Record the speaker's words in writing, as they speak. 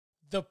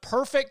The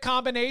perfect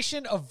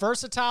combination of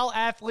versatile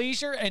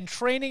athleisure and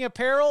training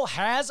apparel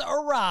has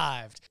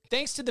arrived.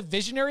 Thanks to the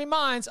visionary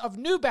minds of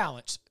New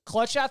Balance,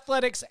 Clutch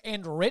Athletics,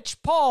 and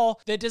Rich Paul,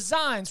 the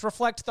designs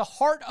reflect the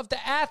heart of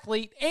the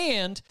athlete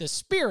and the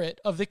spirit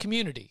of the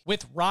community.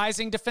 With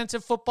rising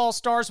defensive football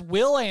stars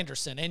Will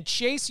Anderson and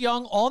Chase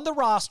Young on the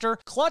roster,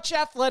 Clutch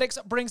Athletics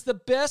brings the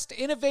best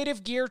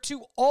innovative gear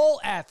to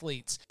all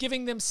athletes,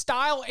 giving them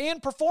style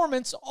and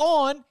performance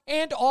on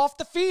and off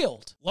the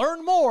field.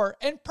 Learn more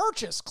and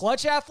purchase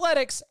Clutch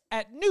Athletics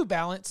at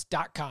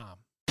newbalance.com.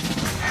 To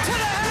the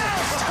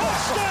house!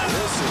 Touchdown!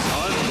 This is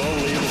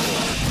unbelievable.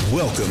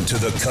 Welcome to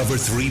the Cover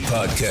 3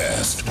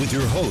 podcast with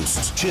your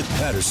hosts, Chip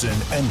Patterson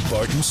and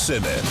Barton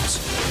Simmons.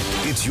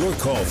 It's your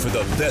call for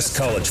the best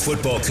college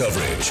football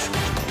coverage.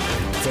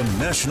 From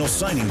National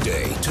Signing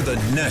Day to the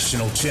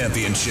National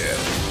Championship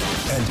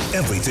and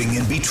everything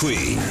in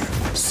between,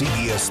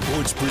 CBS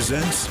Sports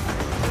presents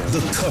the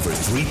Cover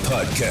 3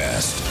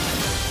 podcast.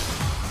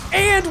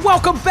 And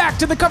welcome back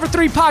to the Cover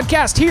 3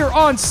 podcast here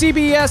on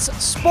CBS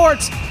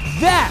Sports.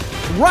 That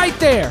right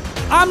there,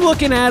 I'm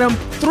looking at him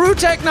through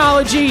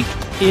technology.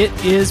 It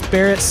is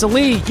Barrett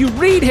Sallee. You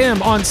read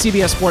him on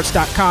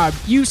CBSSports.com.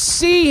 You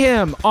see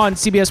him on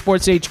CBS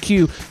Sports HQ.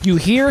 You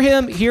hear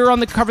him here on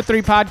the Cover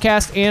 3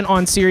 podcast and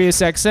on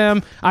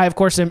SiriusXM. I, of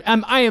course,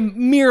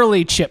 am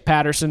merely Chip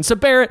Patterson. So,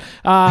 Barrett,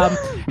 how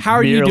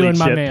are you doing,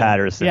 my man? Chip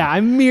Patterson. Yeah,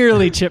 I'm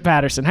merely Chip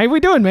Patterson. How are we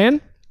doing,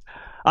 man?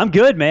 I'm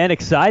good, man.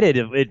 Excited.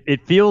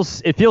 It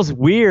feels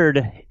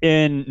weird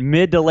in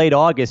mid to late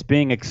August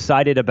being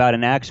excited about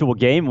an actual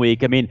game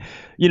week. I mean,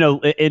 you know,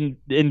 in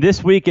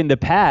this week in the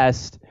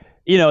past,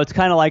 you know, it's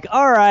kind of like,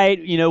 all right,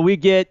 you know, we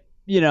get,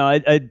 you know,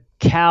 a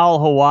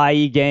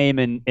Cal-Hawaii game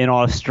in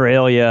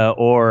Australia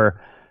or,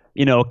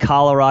 you know,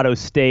 Colorado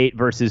State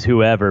versus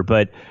whoever.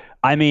 But,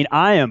 I mean,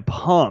 I am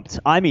pumped.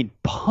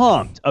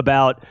 Pumped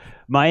about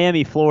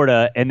Miami,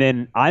 Florida, and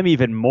then I'm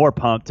even more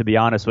pumped, to be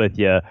honest with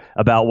you,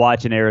 about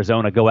watching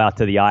Arizona go out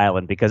to the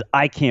island because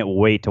I can't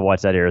wait to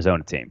watch that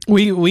Arizona team.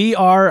 We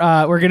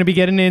are we're going to be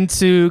getting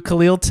into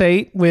Khalil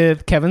Tate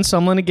with Kevin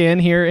Sumlin again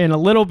here in a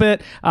little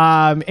bit,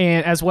 and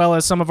as well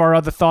as some of our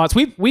other thoughts.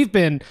 We've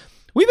been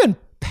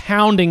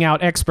pounding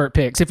out expert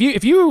picks. If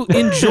you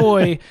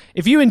enjoy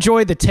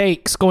the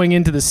takes going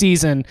into the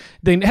season,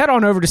 then head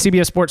on over to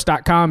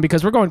CBSSports.com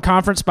because we're going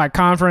conference by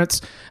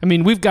conference. I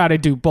mean, we've got to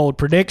do bold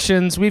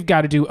predictions. We've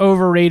got to do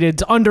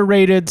overrated,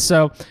 underrated.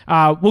 So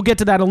we'll get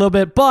to that in a little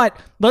bit. But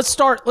let's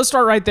start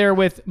right there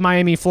with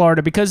Miami,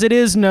 Florida, because it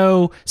is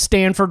no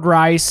Stanford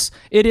Rice.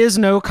 It is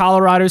no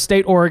Colorado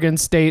State, Oregon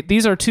State.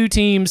 These are two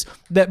teams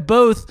that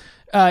both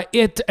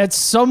at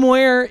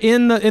somewhere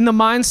in the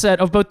mindset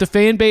of both the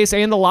fan base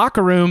and the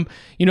locker room,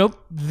 you know,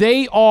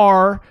 they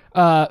are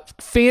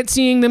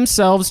fancying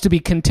themselves to be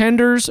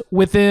contenders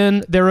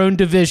within their own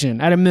division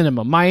at a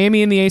minimum.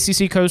 Miami in the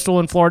ACC Coastal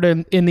and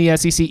Florida in the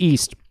SEC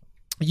East.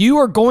 You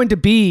are going to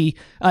be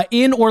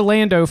in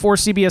Orlando for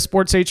CBS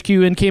Sports HQ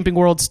in Camping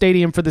World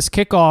Stadium for this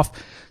kickoff.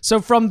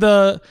 So from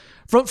the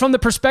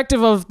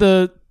perspective of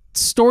the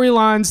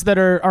storylines that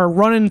are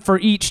running for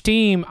each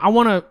team, I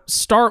want to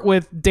start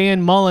with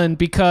Dan Mullen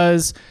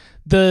because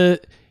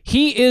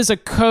he is a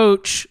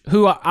coach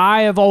who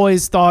I have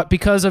always thought,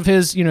 because of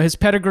his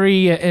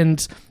pedigree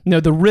and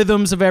the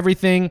rhythms of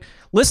everything,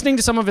 listening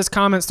to some of his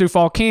comments through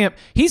fall camp,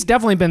 he's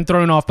definitely been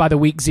thrown off by the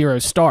week 0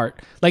 start.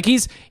 Like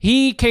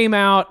he came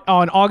out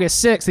on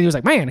August 6th and he was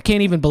like, man, I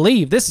can't even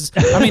believe this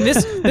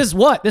is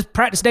what? This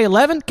practice day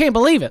 11? Can't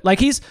believe it. Like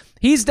he's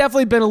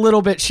definitely been a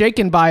little bit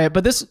shaken by it,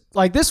 but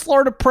this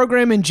Florida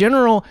program in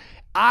general,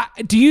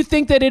 do you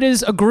think that it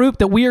is a group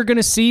that we are going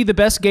to see the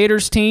best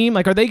Gators team?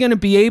 Like, are they going to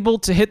be able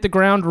to hit the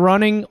ground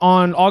running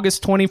on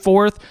August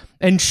 24th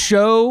and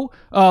show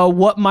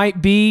what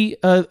might be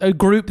a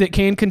group that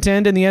can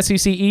contend in the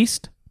SEC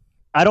East?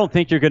 I don't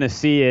think you're going to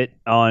see it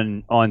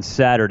on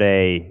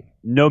Saturday,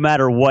 no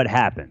matter what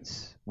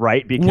happens,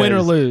 right? Because win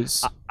or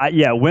lose.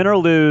 Win or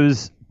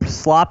lose,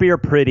 sloppy or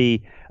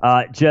pretty.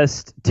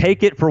 Just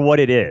take it for what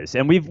it is.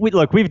 And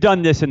we've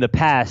done this in the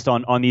past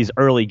on these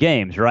early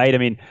games, right? I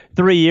mean,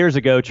 3 years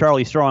ago,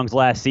 Charlie Strong's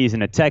last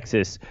season at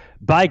Texas,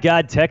 by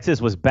God,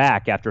 Texas was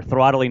back after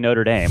throttling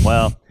Notre Dame.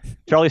 Well,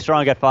 Charlie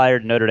Strong got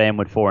fired, Notre Dame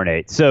went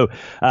 4-8. So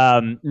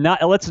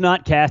let's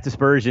not cast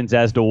aspersions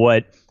as to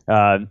what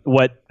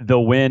the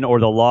win or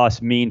the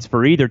loss means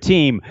for either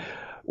team.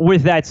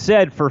 With that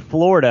said, for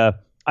Florida,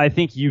 I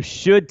think you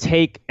should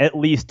take at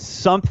least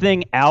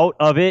something out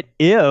of it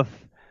if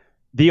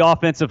the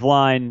offensive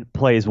line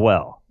plays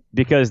well,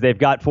 because they've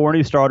got 4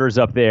 new starters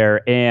up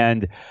there.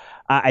 And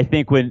I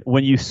think when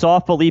you saw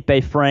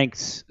Felipe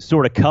Franks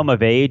sort of come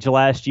of age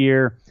last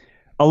year,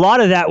 a lot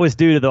of that was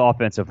due to the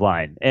offensive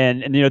line.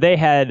 And you know, they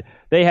had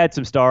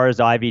some stars,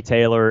 Ivy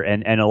Taylor,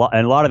 and a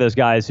lot of those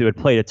guys who had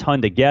played a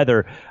ton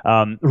together,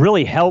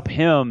 really help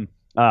him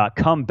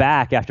come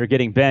back after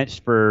getting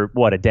benched for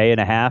a day and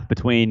a half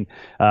between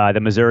the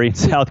Missouri and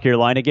South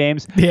Carolina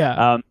games.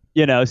 Yeah.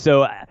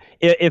 So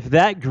if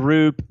that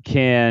group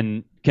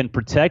can can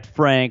protect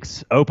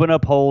Franks, open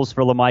up holes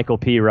for LaMichael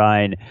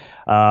Pirine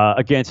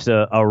against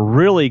a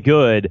really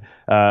good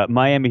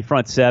Miami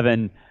front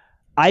seven,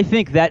 I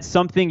think that's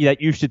something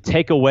that you should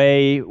take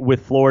away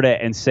with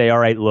Florida and say, all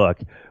right, look,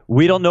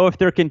 we don't know if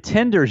they're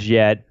contenders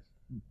yet,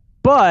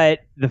 but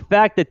the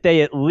fact that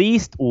they at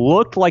least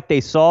looked like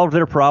they solved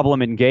their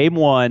problem in game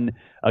one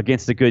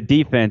against a good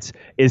defense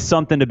is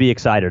something to be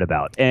excited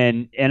about.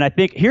 And I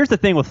think here's the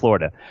thing with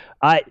Florida.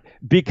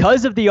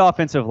 Because of the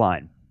offensive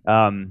line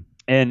and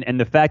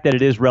the fact that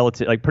it is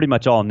relative, like pretty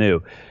much all new,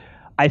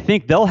 I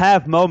think they'll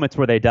have moments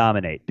where they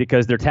dominate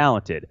because they're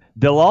talented.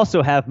 They'll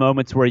also have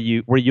moments where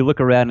you look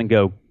around and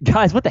go,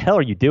 guys, what the hell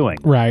are you doing?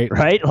 Right.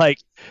 Like,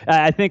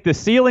 I think the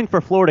ceiling for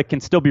Florida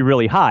can still be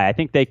really high. I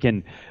think they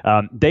can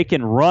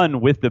run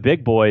with the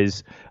big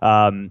boys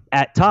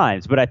at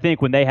times. But I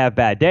think when they have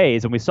bad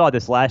days, and we saw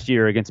this last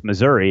year against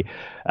Missouri,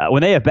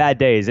 when they have bad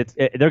days,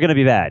 they're going to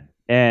be bad.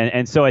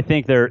 And so I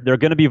think they're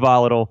going to be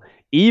volatile.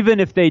 Even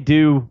if they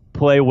do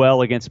play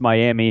well against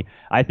Miami,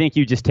 I think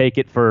you just take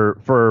it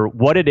for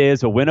what it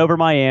is, a win over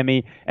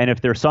Miami. And if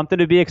there's something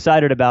to be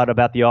excited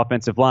about the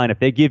offensive line, if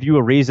they give you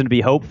a reason to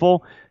be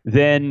hopeful,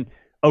 then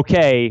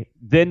okay,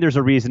 then there's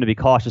a reason to be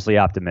cautiously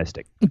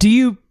optimistic. Do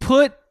you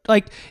put,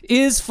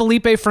 is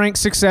Felipe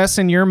Frank's success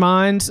in your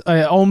mind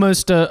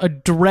almost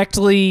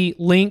directly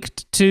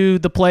linked to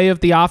the play of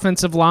the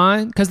offensive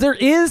line? Because there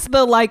is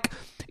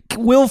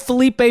will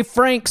Felipe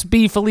Franks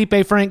be Felipe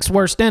Franks'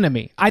 worst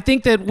enemy? I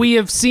think that we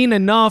have seen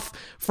enough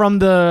from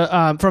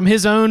from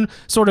his own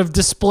sort of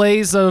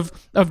displays of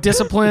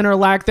discipline or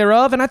lack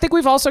thereof, and I think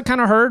we've also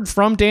kind of heard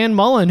from Dan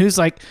Mullen,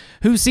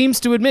 who seems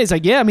to admit, he's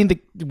like, yeah, I mean,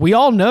 we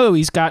all know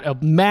he's got a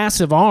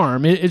massive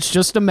arm. It's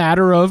just a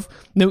matter of,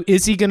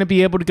 is he going to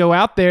be able to go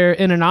out there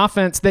in an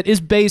offense that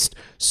is based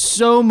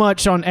so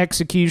much on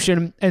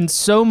execution and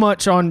so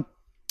much on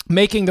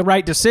making the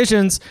right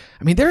decisions.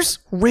 I mean, there's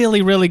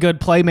really, really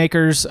good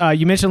playmakers.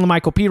 You mentioned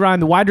LaMichael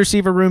Pirine. The wide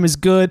receiver room is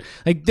good.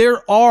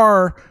 There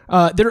are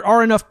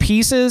enough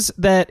pieces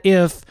that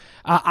if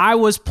I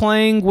was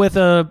playing with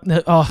RIP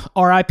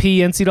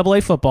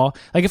NCAA football,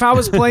 if I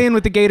was playing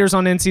with the Gators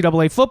on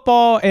NCAA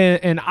football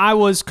and I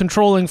was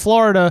controlling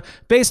Florida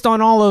based on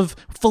all of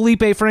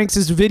Felipe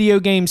Franks' video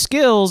game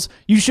skills,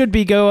 you should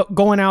be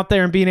going out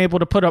there and being able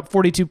to put up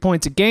 42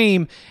 points a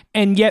game,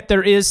 and yet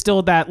there is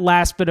still that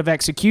last bit of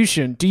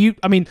execution.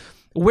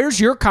 Where's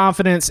your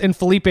confidence in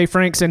Felipe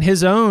Franks and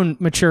his own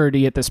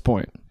maturity at this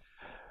point?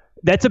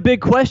 That's a big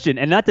question,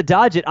 and not to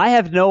dodge it, I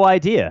have no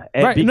idea.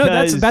 Right? No,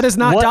 that is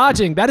not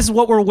dodging. That is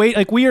what we're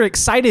waiting. We are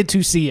excited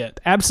to see it.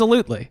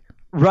 Absolutely.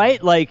 Right?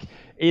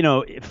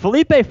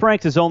 Felipe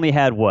Franks has only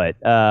had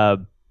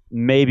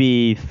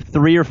maybe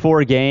 3 or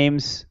 4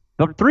 games.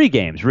 3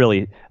 games,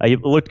 really. He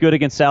looked good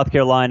against South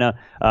Carolina,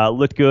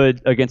 looked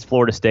good against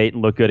Florida State,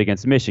 and looked good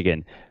against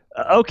Michigan.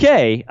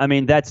 Okay, I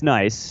mean, that's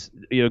nice.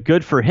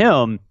 Good for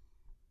him,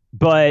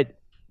 but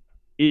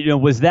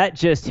was that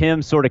just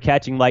him sort of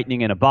catching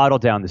lightning in a bottle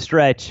down the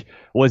stretch?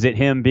 Was it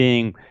him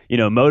being,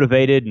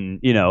 motivated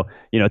and,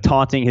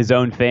 taunting his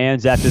own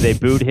fans after they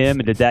booed him?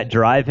 And did that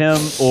drive him?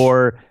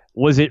 Or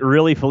was it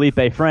really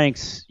Felipe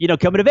Franks,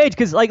 coming of age?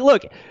 Because,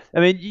 look, I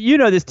mean,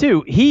 this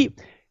too. He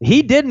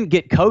didn't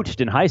get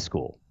coached in high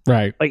school.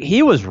 Right.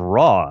 He was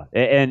raw,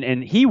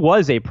 and he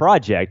was a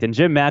project, and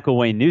Jim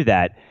McElwain knew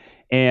that.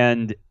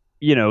 And,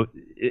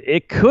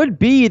 it could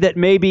be that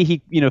maybe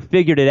he,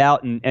 figured it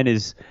out and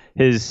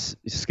his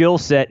skill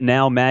set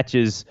now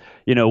matches,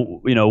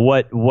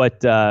 what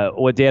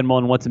Dan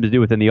Mullen wants him to do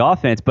within the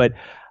offense. But,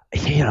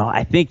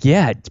 I think,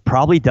 it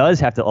probably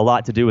does have a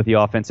lot to do with the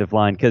offensive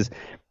line, because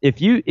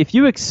if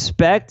you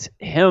expect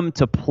him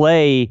to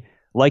play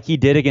like he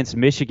did against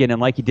Michigan and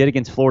like he did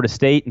against Florida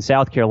State and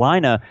South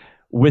Carolina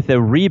with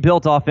a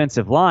rebuilt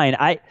offensive line,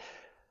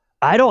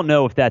 I don't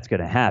know if that's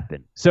going to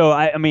happen. So,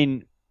 I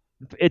mean,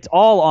 it's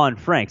all on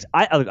Franks.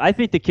 I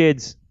think the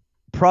kid's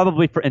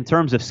probably, in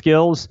terms of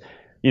skills,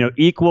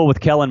 equal with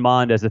Kellen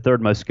Mond as the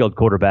third most skilled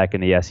quarterback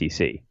in the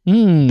SEC.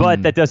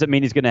 But that doesn't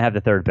mean he's going to have the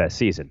third best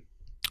season.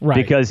 Right.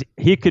 Because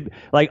he could,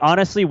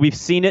 honestly, we've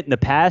seen it in the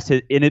past.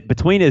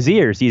 Between his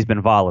ears, he's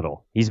been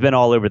volatile. He's been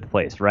all over the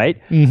place,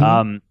 right?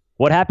 Mm-hmm.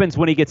 What happens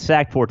when he gets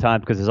sacked 4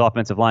 times because his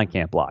offensive line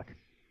can't block?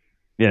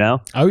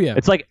 Oh, yeah.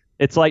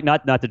 It's like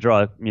not to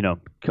draw,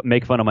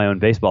 make fun of my own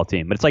baseball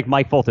team, but it's like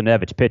Mike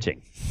Fultonevich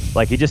pitching.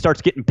 He just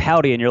starts getting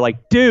pouty, and you're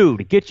like,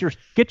 dude, get your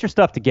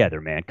stuff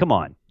together, man. Come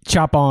on.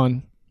 Chop on.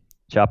 Man.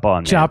 Chop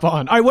on.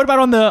 All right. What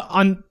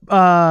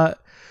about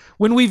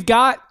when we've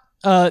got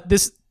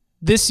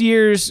this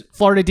year's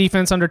Florida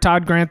defense under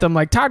Todd Grantham?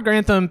 Todd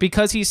Grantham,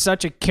 because he's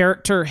such a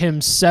character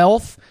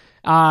himself,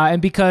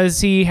 and because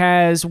he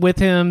has with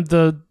him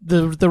the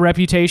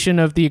reputation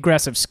of the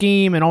aggressive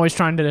scheme and always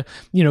trying to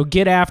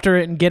get after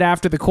it and get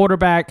after the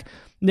quarterback,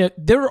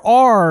 there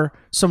are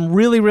some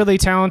really, really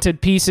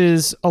talented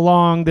pieces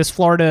along this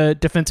Florida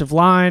defensive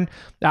line.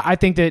 I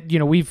think that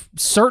we've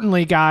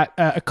certainly got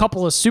a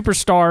couple of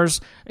superstars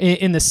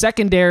in the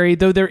secondary,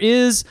 though there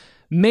is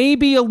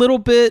maybe a little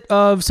bit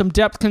of some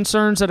depth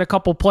concerns at a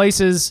couple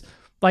places.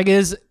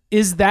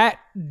 is that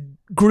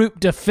group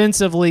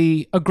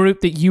defensively a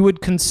group that you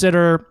would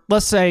consider,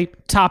 let's say,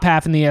 top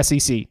half in the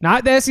SEC?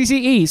 Not the SEC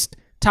East,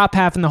 top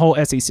half in the whole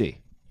SEC.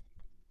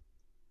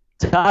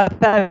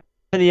 Top half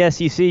in the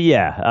SEC,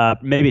 yeah.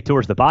 Maybe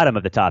towards the bottom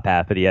of the top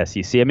half of the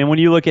SEC. I mean, when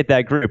you look at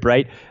that group,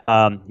 right,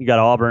 you got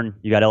Auburn,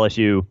 you got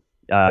LSU,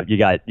 you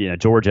got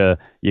Georgia,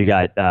 you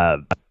got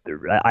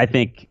I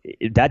think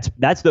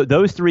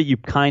those three you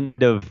kind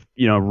of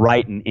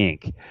write in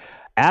ink.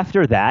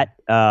 After that,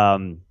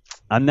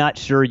 I'm not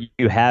sure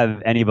you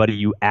have anybody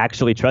you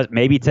actually trust.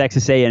 Maybe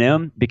Texas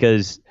A&M,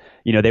 because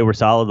they were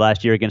solid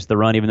last year against the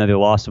run, even though they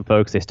lost some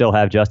folks. They still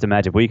have Justin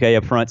Madubuike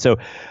up front. So,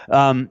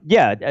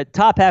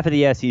 top half of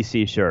the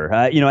SEC, sure.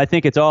 I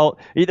think it's all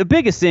the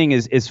biggest thing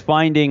is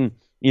finding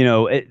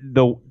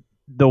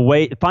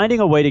finding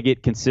a way to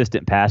get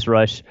consistent pass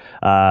rush,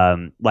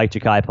 like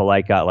Ja'Kai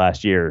Polite got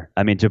last year.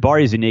 I mean,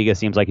 Jabari Zuniga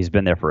seems like he's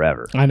been there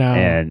forever. I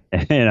know.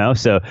 And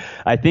so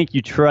I think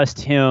you trust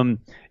him.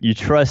 You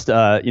trust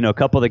a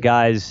couple of the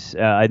guys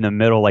in the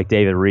middle like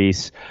David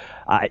Reese.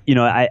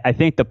 I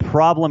think the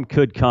problem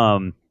could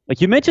come,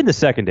 like you mentioned, the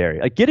secondary.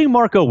 Like getting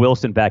Marco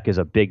Wilson back is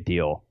a big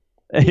deal.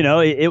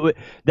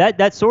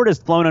 That sort of has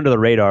flown under the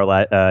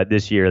radar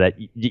this year, that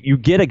you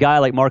get a guy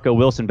like Marco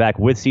Wilson back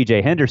with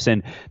C.J.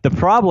 Henderson. The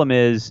problem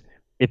is,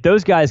 if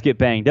those guys get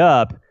banged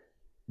up,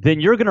 then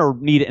you're going to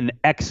need an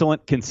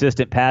excellent,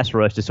 consistent pass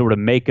rush to sort of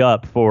make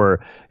up for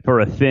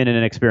a thin and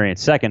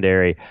inexperienced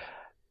secondary.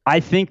 I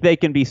think they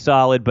can be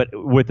solid, but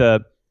with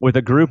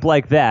a group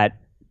like that,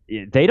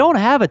 they don't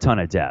have a ton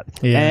of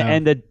depth. Yeah.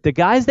 And the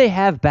guys they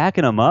have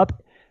backing them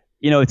up,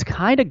 it's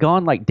kind of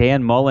gone like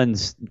Dan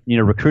Mullen's,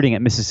 recruiting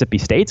at Mississippi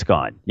State's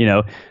gone.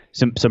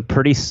 Some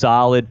pretty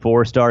solid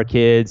 4-star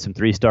kids, some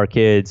 3-star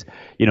kids,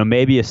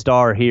 maybe a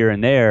star here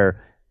and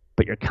there,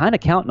 but you're kind of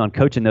counting on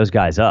coaching those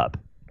guys up.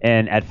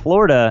 And at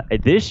Florida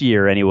this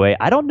year, anyway,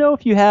 I don't know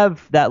if you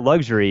have that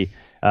luxury,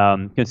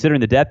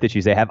 considering the depth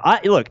issues they have.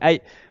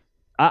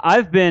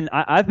 I've been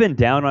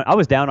down on. I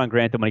was down on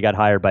Grantham when he got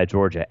hired by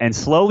Georgia, and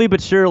slowly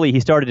but surely he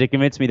started to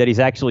convince me that he's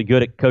actually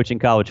good at coaching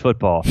college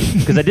football.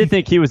 Because I did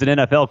think he was an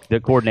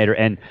NFL coordinator,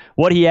 and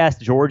what he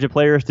asked Georgia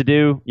players to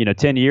do,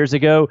 10 years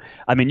ago,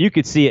 I mean, you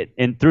could see it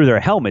through their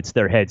helmets,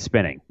 their heads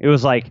spinning. It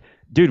was like,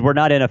 dude, we're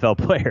not NFL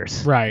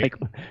players. Right.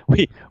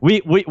 Like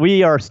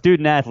we are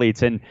student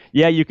athletes, and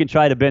yeah, you can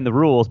try to bend the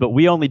rules, but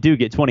we only do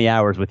get 20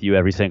 hours with you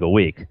every single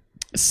week.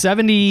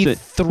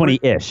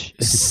 73-ish.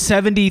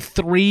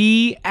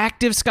 73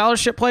 active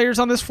scholarship players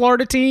on this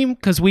Florida team,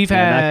 because we've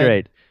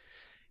had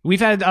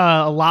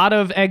a lot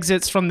of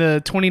exits from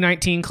the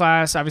 2019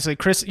 class. Obviously,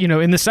 Chris,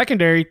 in the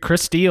secondary,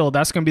 Chris Steele,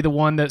 that's going to be the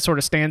one that sort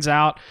of stands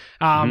out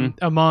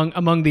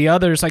among the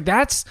others. Like,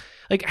 that's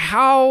like,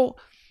 how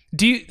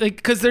do you, like,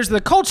 because there's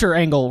the culture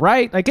angle,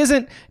 right? Like,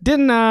 didn't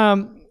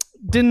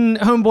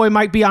homeboy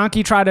Mike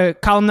Bianchi try to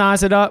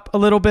columnize it up a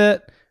little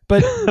bit?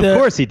 But of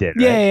course he did.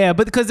 Right? Yeah.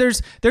 But because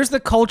there's the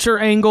culture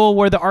angle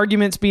where the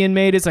argument's being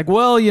made. It's like,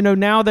 well,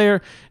 now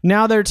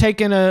they're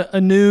taking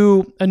a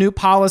new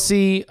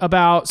policy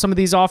about some of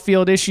these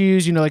off-field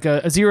issues. Like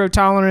a zero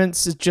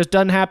tolerance. It just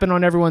doesn't happen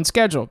on everyone's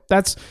schedule.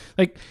 That's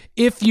like,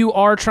 if you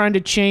are trying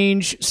to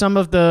change some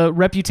of the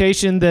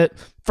reputation that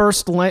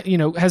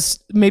has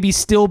maybe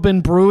still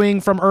been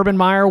brewing from Urban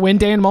Meyer when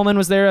Dan Mullen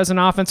was there as an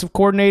offensive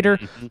coordinator.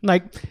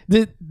 Like,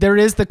 there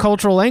is the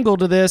cultural angle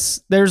to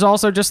this. There's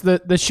also just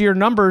the sheer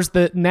numbers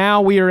that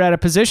now we are at a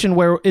position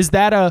where is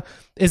that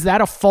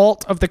a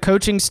fault of the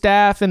coaching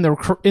staff in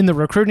the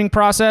recruiting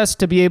process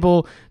to be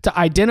able to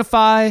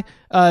identify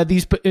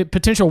these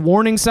potential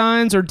warning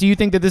signs, or do you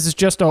think that this is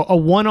just a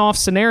one-off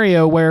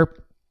scenario where,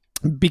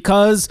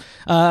 because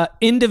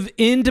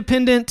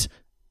independent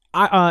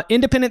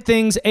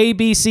things A,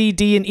 B, C,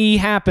 D, and E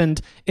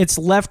happened, it's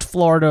left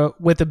Florida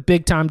with a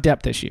big-time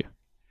depth issue?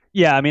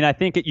 Yeah, I mean, I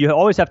think you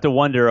always have to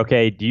wonder,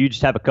 okay, do you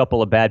just have a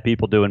couple of bad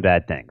people doing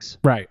bad things?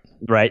 Right.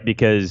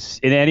 Because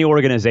in any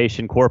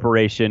organization,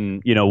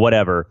 corporation,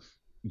 whatever,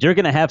 you're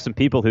going to have some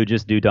people who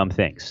just do dumb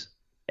things.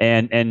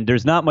 And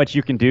there's not much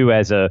you can do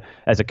as a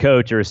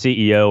coach or a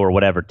CEO or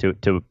whatever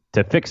to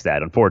fix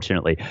that,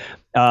 unfortunately.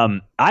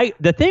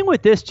 The thing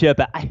with this, Chip,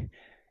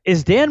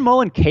 is Dan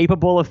Mullen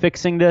capable of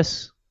fixing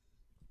this?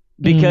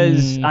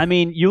 Because, I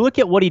mean, you look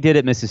at what he did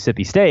at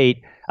Mississippi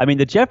State. I mean,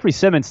 the Jeffrey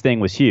Simmons thing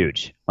was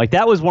huge. Like,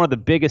 that was one of the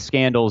biggest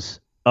scandals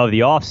of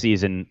the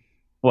offseason,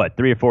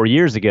 3 or 4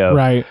 years ago.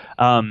 Right.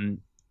 And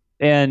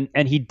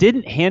he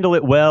didn't handle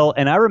it well.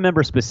 And I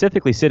remember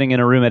specifically sitting in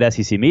a room at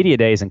SEC Media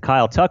Days, and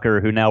Kyle Tucker,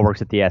 who now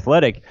works at The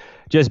Athletic,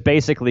 just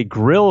basically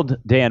grilled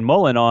Dan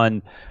Mullen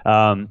on,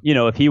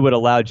 if he would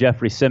allow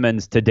Jeffrey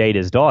Simmons to date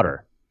his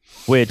daughter.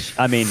 Which,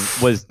 I mean,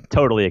 was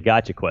totally a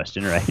gotcha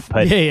question, right?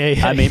 But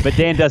yeah. I mean, but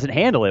Dan doesn't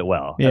handle it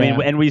well. Yeah. I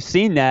mean, and we've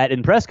seen that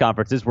in press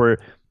conferences where,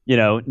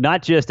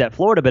 not just at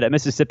Florida, but at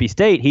Mississippi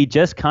State, he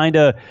just kind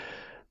of,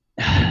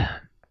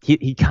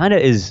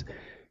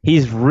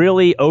 he's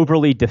really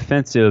overly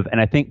defensive. And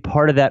I think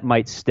part of that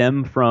might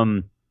stem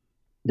from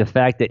the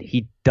fact that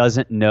he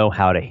doesn't know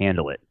how to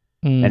handle it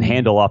and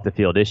handle off the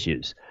field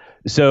issues.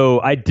 So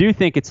I do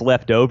think it's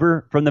left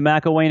over from the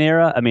McElwain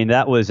era. I mean,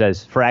 that was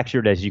as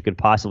fractured as you could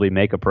possibly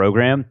make a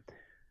program.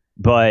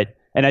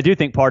 And I do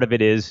think part of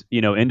it is,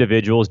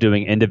 individuals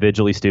doing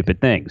individually stupid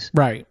things.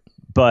 Right.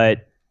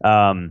 But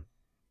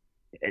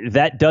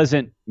that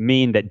doesn't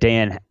mean that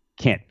Dan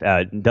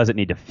doesn't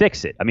need to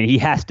fix it. I mean, he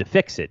has to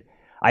fix it.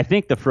 I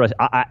think the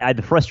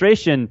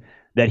frustration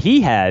that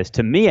he has,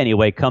 to me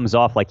anyway, comes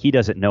off like he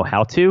doesn't know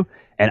how to,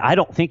 and I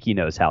don't think he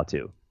knows how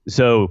to.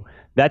 So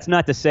that's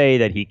not to say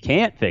that he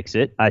can't fix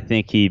it. I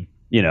think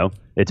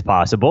it's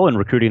possible, and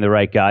recruiting the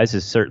right guys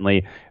is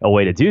certainly a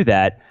way to do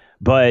that.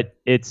 But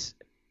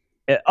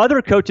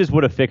other coaches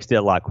would have fixed it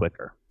a lot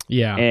quicker.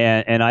 Yeah.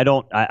 And I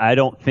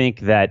don't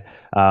think that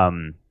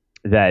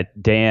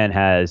that Dan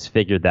has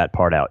figured that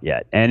part out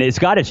yet. And it's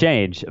got to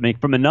change. I mean,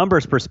 from a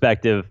numbers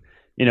perspective,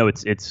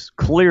 it's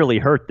clearly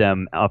hurt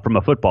them from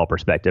a football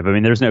perspective. I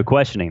mean, there's no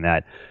questioning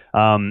that.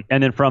 And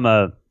then from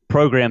a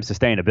program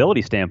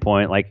sustainability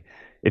standpoint, like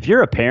if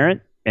you're a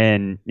parent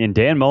and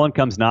Dan Mullen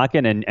comes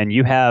knocking and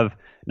you have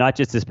not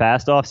just this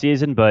past off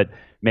season, but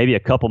maybe a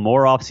couple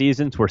more off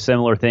seasons where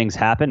similar things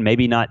happen,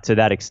 maybe not to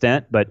that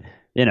extent, but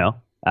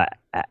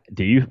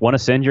do you want to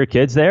send your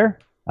kids there?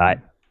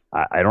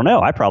 I don't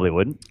know. I probably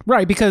wouldn't.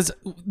 Right, because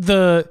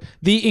the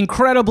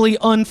incredibly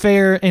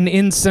unfair and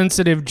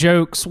insensitive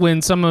jokes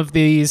when some of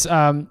these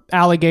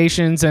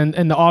allegations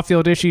and the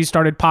off-field issues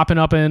started popping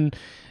up in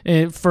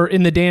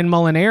the Dan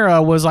Mullen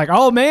era was like,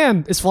 oh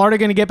man, is Florida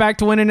going to get back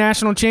to winning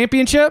national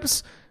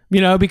championships?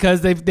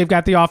 Because they've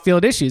got the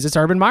off-field issues. It's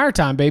Urban Meyer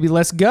time, baby.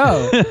 Let's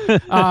go.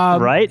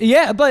 Right?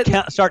 Yeah, but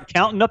start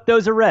counting up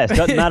those arrests.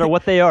 Doesn't matter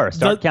what they are.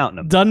 Start counting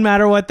them. Doesn't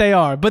matter what they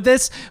are.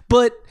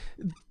 But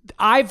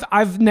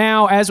I've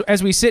now,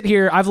 as we sit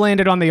here, I've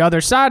landed on the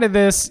other side of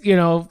this,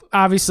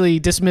 obviously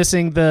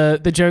dismissing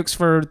the jokes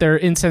for their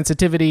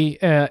insensitivity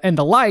and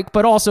the like,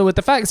 but also with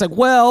the fact it's like,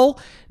 well,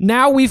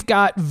 now we've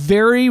got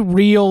very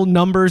real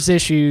numbers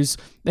issues,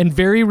 and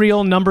very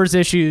real numbers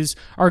issues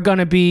are going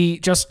to be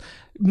just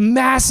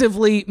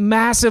massively,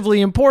 massively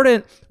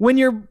important when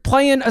you're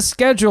playing a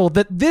schedule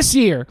that this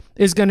year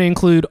is going to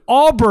include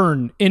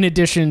Auburn in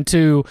addition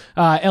to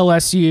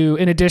LSU,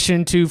 in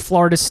addition to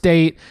Florida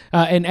State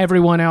and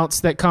everyone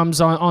else that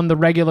comes on the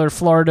regular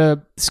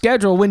Florida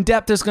schedule, when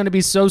depth is going to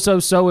be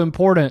so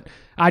important.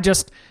 I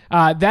just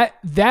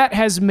that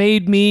has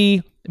made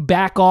me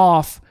back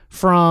off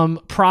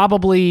from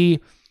probably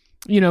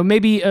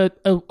maybe a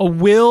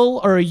will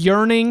or a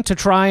yearning to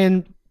try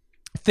and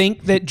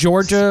think that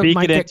Georgia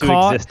might get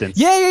caught. Existence.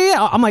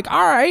 Yeah. I'm like,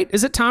 all right,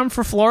 is it time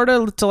for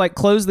Florida to like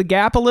close the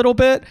gap a little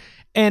bit?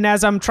 And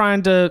as I'm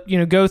trying to,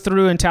 go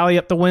through and tally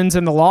up the wins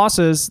and the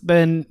losses,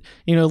 then,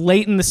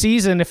 late in the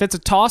season, if it's a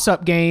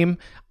toss-up game,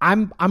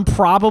 I'm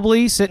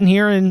probably sitting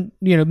here in,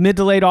 mid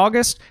to late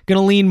August, going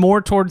to lean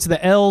more towards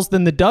the L's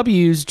than the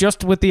W's,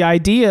 just with the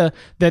idea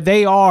that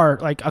they are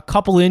like a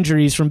couple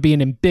injuries from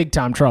being in big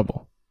time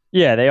trouble.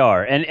 Yeah, they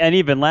are. And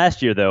even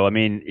last year, though, I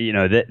mean,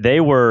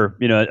 they were,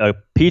 a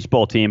Peach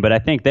Bowl team, but I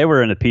think they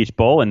were in the Peach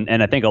Bowl, and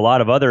I think a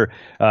lot of other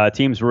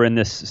teams were in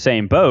this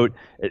same boat.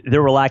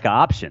 There were lack of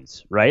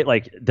options, right?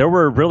 Like, there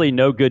were really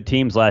no good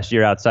teams last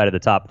year outside of the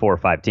top 4 or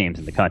 5 teams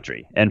in the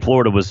country. And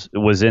Florida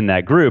was in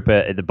that group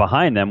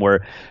behind them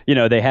where,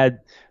 they had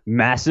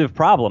massive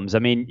problems. I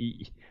mean,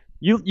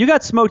 You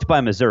got smoked by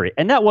Missouri,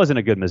 and that wasn't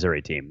a good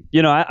Missouri team.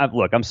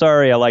 Look, I'm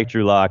sorry, I like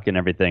Drew Lock and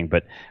everything,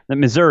 but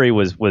Missouri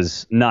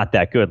was not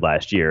that good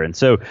last year, and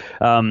so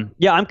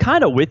I'm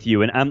kind of with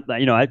you, and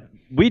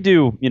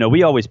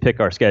we always pick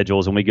our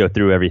schedules and we go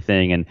through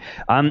everything, and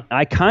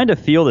I kind of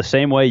feel the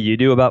same way you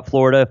do about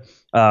Florida.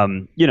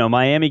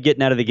 Miami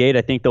getting out of the gate,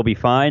 I think they'll be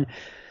fine.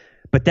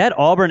 But that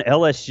Auburn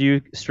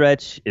LSU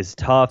stretch is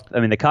tough. I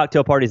mean, the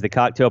cocktail party is the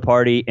cocktail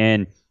party,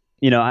 and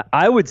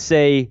I would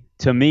say,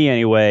 to me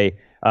anyway,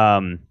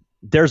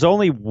 there's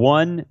only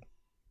one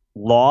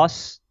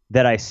loss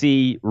that I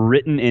see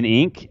written in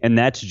ink, and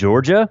that's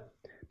Georgia.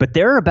 But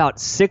there are about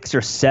 6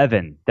 or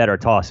 7 that are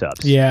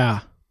toss-ups.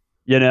 Yeah.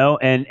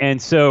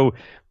 And so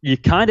you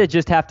kind of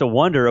just have to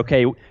wonder,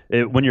 okay,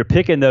 when you're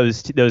picking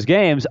those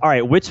games, all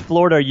right, which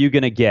Florida are you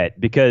going to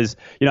get? Because,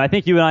 I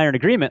think you and I are in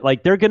agreement,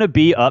 like they're going to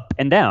be up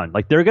and down.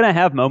 Like they're going to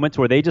have moments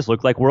where they just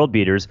look like world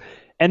beaters,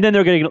 and then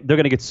they're going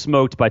to get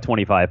smoked by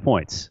 25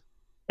 points.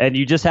 And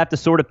you just have to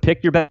sort of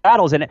pick your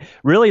battles. And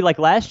really, like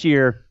last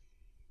year,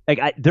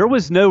 there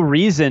was no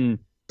reason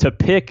to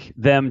pick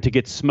them to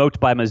get smoked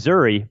by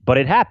Missouri, but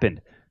it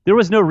happened. There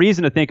was no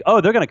reason to think,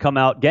 oh, they're going to come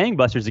out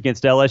gangbusters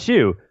against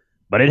LSU,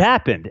 but it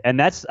happened. And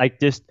that's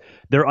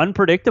they're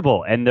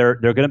unpredictable, and they're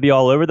going to be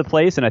all over the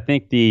place. And I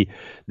think the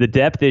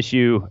depth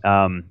issue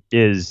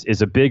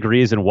is a big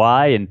reason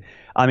why. And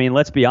I mean,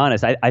 let's be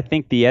honest. I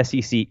think the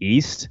SEC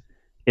East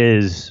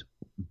is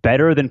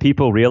better than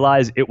people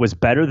realize. It was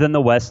better than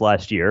the West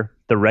last year.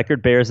 The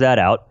record bears that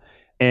out.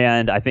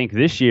 And I think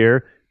this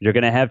year You're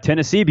going to have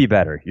Tennessee be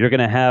better. You're going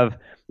to have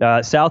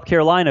South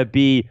Carolina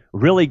be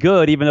really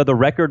good, even though the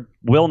record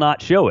will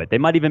not show it. They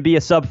might even be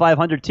a sub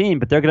 500 team,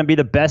 but they're going to be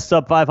the best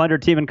sub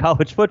 500 team in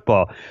college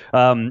football.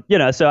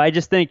 So I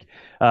just think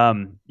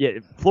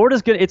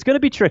Florida's good. It's going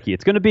to be tricky.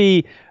 It's going to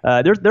be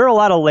there are a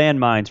lot of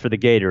landmines for the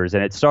Gators,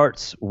 and it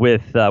starts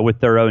with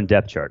their own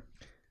depth chart.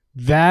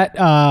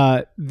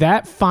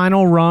 That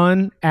final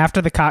run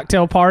after the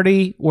cocktail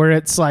party where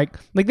it's I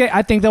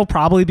think they'll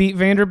probably beat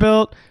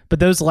Vanderbilt, but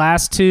those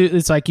last two,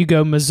 it's like you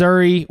go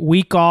Missouri,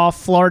 week off,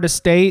 Florida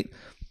State.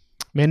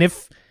 Man,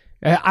 if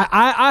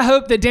I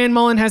hope that Dan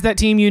Mullen has that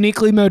team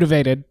uniquely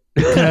motivated,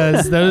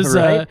 because those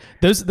Right?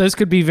 those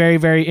could be very,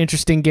 very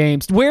interesting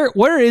games.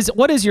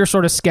 What is your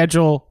sort of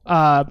schedule?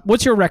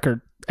 What's your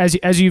record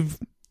as you've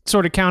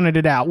sort of counted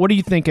it out? What are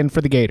you thinking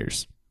for the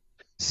Gators?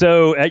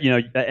 So,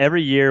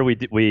 every year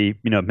we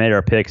made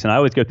our picks, and I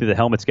always go through the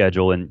helmet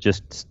schedule and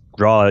just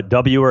draw a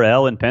W or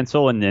L in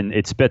pencil, and then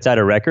it spits out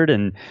a record,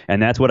 and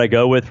that's what I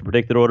go with for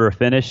predicted order of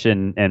finish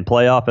and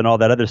playoff and all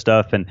that other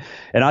stuff. And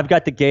I've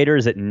got the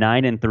Gators at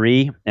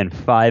 9-3 and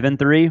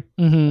 5-3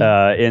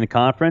 in the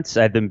conference.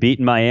 I have them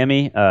beating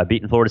Miami,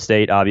 beating Florida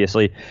State,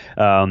 obviously,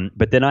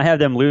 but then I have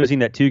them losing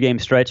that 2-game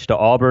stretch to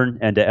Auburn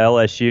and to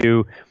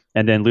LSU,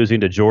 and then losing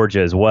to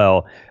Georgia as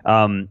well.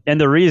 And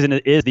the reason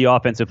is the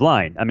offensive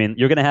line. I mean,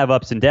 you're going to have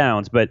ups and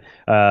downs, but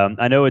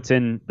I know it's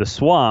in the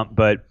swamp,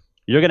 but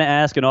you're going to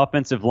ask an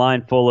offensive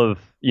line full of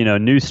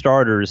new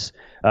starters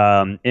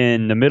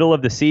in the middle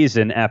of the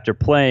season after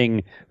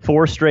playing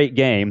 4 straight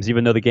games,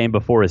 even though the game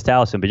before is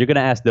Towson. But you're going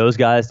to ask those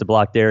guys to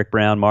block Derek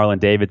Brown, Marlon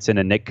Davidson,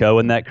 and Nick Coe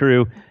and that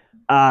crew.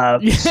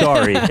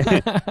 Sorry.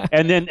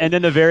 and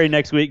then the very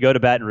next week go to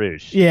Baton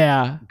Rouge.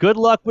 Yeah. Good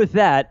luck with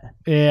that.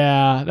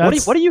 Yeah.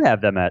 What do you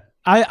have them at?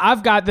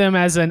 I've got them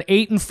as an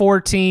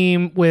 8-4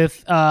 team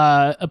with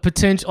a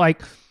potential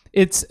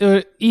it's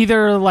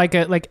either like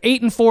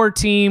 8-4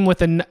 team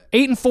with an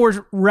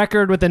 8-4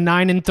 record with a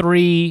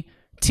 9-3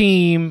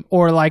 team,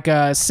 or like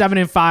a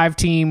 7-5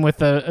 team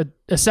with a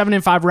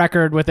 7-5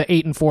 record with an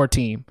 8-4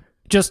 team.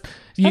 That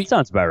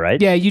sounds about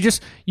right. Yeah,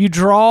 you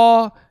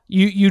draw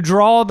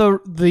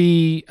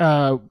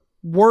the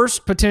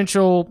worst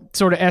potential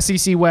sort of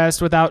SEC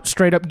West without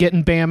straight up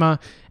getting Bama,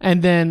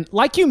 and then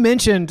like you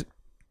mentioned,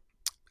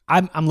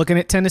 I'm looking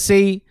at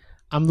Tennessee,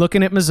 I'm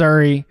looking at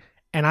Missouri,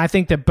 and I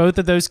think that both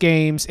of those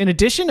games, in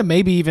addition to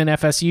maybe even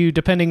FSU,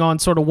 depending on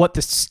sort of what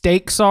the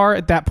stakes are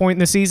at that point in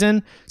the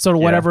season, sort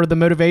of whatever the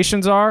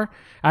motivations are,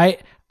 I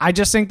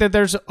just think that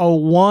there's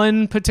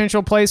one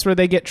potential place where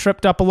they get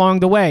tripped up along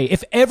the way.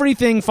 If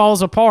everything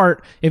falls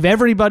apart, if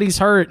everybody's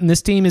hurt and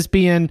this team is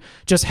being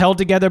just held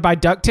together by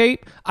duct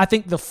tape, I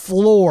think the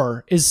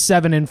floor is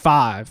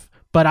 7-5.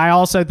 But I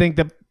also think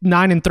that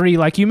 9-3,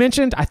 like you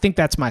mentioned, I think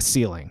that's my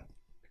ceiling.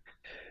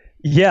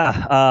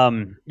 Yeah,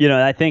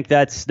 I think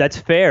that's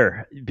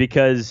fair,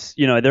 because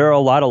there are a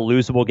lot of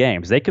losable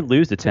games. They could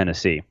lose to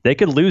Tennessee. They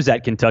could lose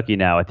at Kentucky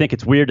now. I think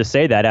it's weird to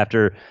say that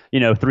after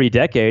 3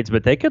 decades,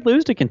 but they could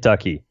lose to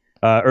Kentucky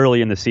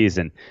early in the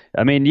season.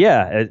 I mean,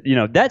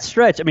 that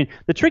stretch. I mean,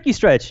 the tricky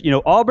stretch.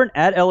 Auburn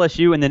at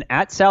LSU and then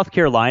at South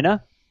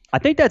Carolina. I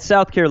think that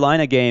South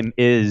Carolina game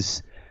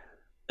is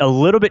a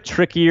little bit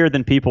trickier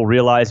than people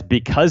realize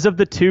because of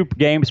the 2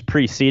 games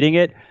preceding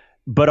it.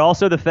 But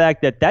also the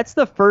fact that that's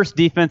the first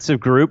defensive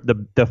group,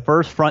 the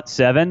first front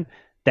 7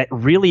 that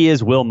really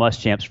is Will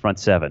Muschamp's front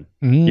 7.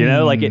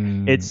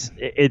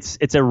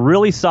 It's a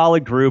really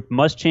solid group.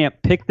 Muschamp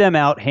picked them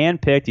out,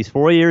 handpicked. He's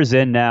 4 years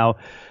in now,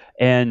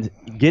 and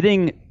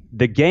getting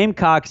the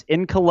Gamecocks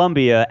in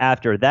Columbia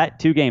after that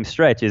 2-game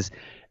stretch is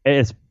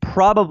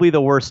probably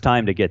the worst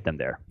time to get them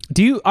there.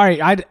 All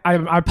right,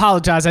 I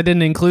apologize, I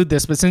didn't include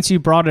this, but since you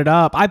brought it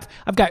up,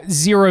 I've got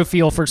zero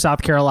feel for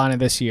South Carolina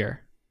this year.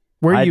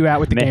 Where are you at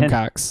with the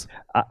Gamecocks?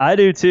 I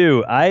do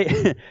too.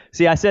 I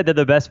said they're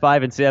the best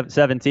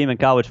 5-7 team in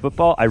college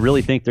football. I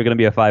really think they're going to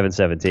be a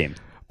 5-7 team.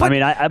 But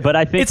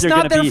I think it's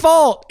not their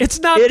fault. It's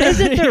not. It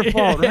isn't their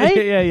fault, right?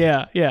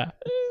 Yeah. You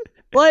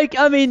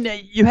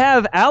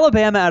have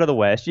Alabama out of the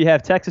West. You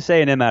have Texas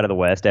A&M out of the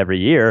West every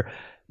year.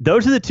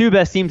 Those are the 2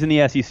 best teams in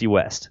the SEC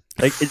West,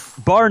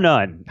 bar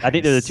none. I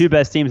think they're the 2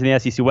 best teams in the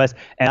SEC West,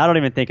 and I don't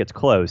even think it's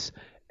close.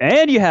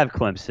 And you have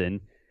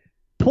Clemson.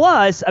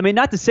 Plus, I mean,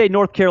 not to say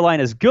North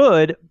Carolina is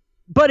good,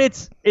 but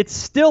it's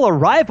still a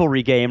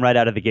rivalry game right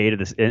out of the gate at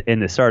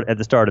the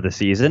start of the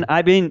season.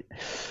 I mean,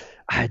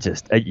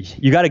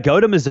 you got to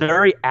go to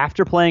Missouri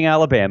after playing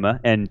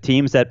Alabama, and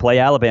teams that play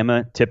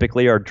Alabama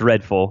typically are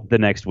dreadful the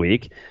next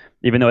week.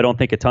 Even though I don't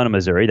think a ton of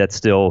Missouri, that's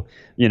still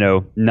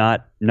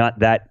not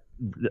that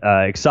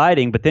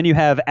exciting. But then you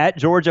have at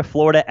Georgia,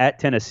 Florida, at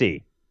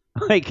Tennessee.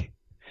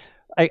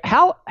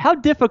 How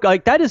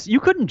difficult that is? You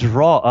couldn't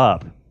draw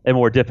up a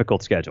more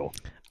difficult schedule.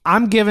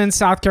 I'm giving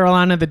South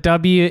Carolina the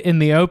W in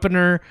the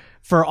opener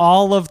for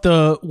all of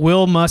the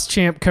Will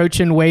Muschamp coach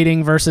in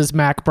waiting versus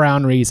Mac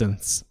Brown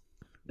reasons.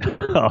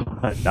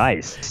 Oh,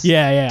 nice.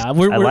 Yeah. I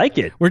like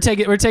it. We're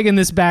taking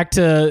this back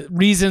to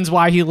reasons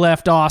why he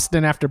left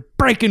Austin after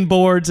breaking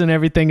boards and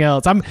everything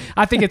else.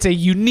 I think it's a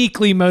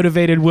uniquely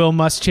motivated Will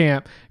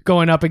Muschamp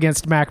going up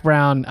against Mac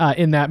Brown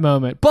in that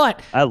moment.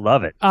 But I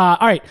love it. all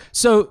right,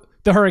 so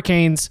the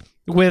Hurricanes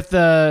with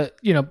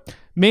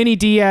Manny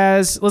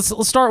Diaz.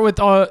 Let's start with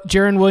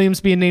Jaron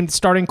Williams being named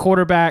starting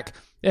quarterback.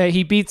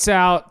 He beats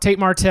out Tate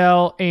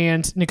Martell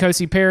and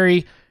N'Kosi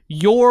Perry.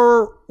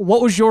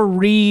 What was your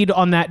read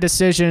on that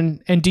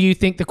decision, and do you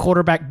think the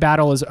quarterback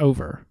battle is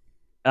over?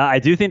 I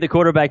do think the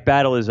quarterback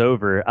battle is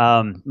over.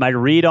 My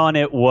read on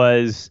it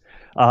was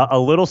a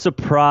little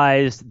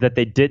surprised that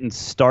they didn't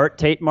start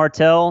Tate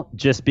Martell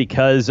just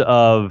because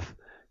of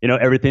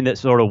everything that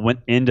sort of went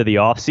into the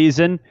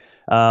offseason.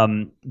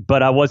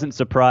 But I wasn't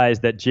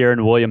surprised that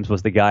Jaron Williams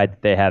was the guy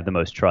that they have the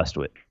most trust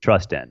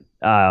in.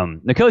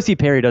 N'Kosi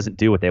Perry doesn't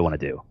do what they want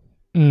to do.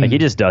 Like, he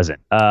just doesn't.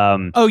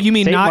 You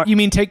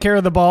mean take care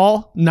of the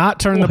ball, not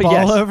turn the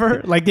ball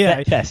over? Like,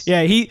 yeah, yes.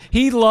 Yeah.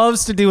 He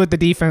loves to do what the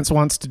defense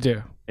wants to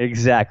do.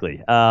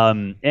 Exactly.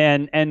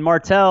 And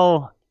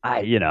Martell,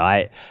 I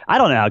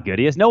don't know how good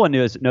he is. No one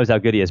knows how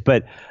good he is.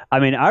 But I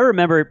mean, I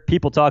remember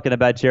people talking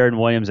about Jaron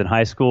Williams in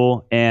high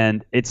school,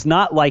 and it's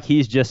not like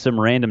he's just some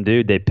random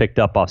dude they picked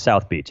up off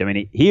South Beach. I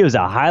mean, he was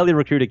a highly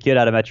recruited kid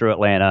out of Metro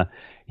Atlanta.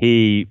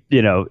 He,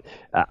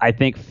 I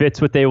think fits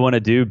what they want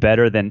to do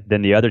better than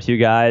the other two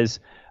guys.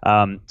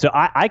 So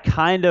I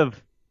kind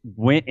of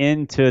went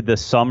into the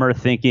summer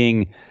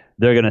thinking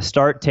they're going to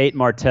start Tate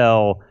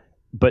Martell,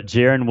 but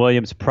Jaron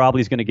Williams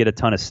probably is going to get a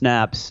ton of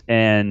snaps,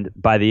 and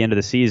by the end of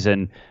the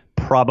season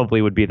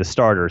probably would be the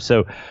starter.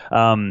 So,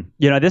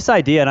 this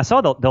idea, and I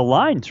saw the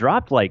line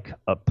dropped like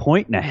 1.5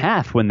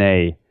 points when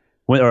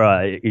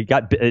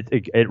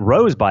it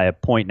rose by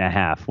 1.5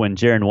 points when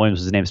Jaron Williams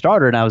was named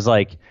starter, and I was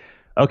like,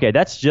 okay,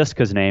 that's just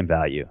because name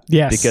value.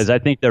 Yes. Because I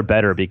think they're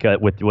better because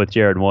with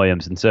Jaron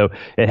Williams. And so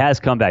it has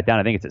come back down.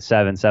 I think it's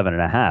at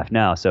 7.5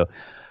 now. So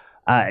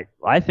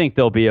I think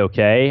they'll be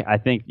okay. I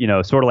think,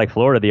 sort of like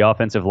Florida, the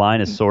offensive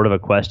line is sort of a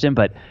question.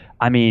 But,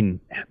 I mean,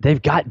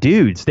 they've got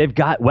dudes. They've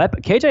got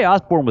weapons. KJ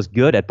Osborne was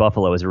good at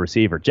Buffalo as a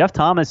receiver. Jeff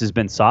Thomas has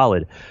been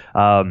solid.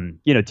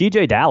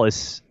 DJ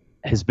Dallas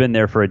has been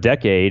there for a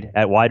decade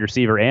at wide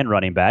receiver and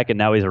running back, and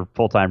now he's a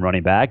full-time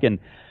running back. And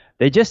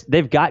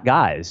they've got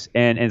guys,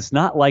 and it's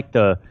not like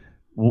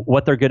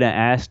what they're going to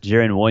ask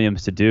Jaron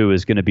Williams to do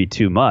is going to be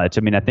too much.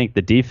 I mean, I think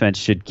the defense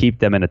should keep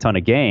them in a ton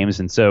of games,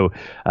 and so,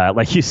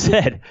 like you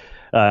said,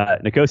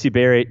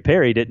 N'Kosi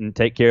Perry didn't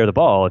take care of the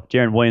ball. If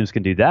Jaron Williams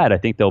can do that, I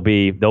think they'll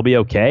be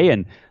okay.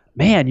 And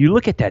man, you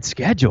look at that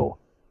schedule.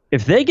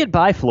 If they get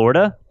by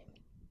Florida,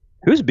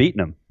 who's beating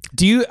them?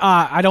 Do you?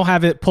 I don't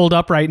have it pulled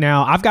up right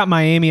now. I've got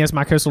Miami as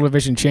my Coastal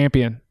Division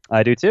champion.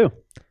 I do too.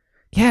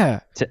 Yeah,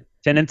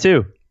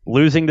 10-2.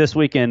 Losing this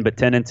weekend, but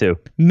 10-2.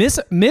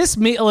 Miss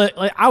me.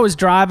 Like, I was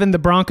driving the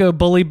Bronco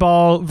bully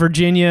ball.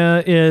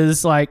 Virginia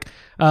is like,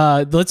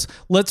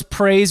 let's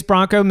praise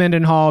Bronco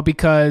Mendenhall,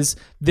 because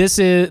this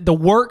is the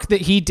work that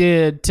he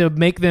did to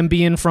make them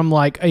being from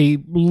like a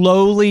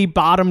lowly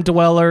bottom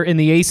dweller in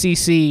the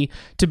ACC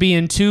to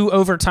being 2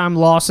 overtime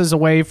losses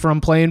away from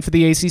playing for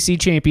the ACC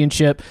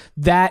championship.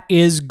 That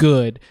is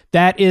good.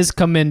 That is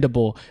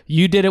commendable.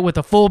 You did it with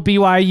a full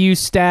BYU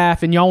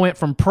staff, and y'all went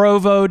from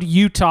Provo to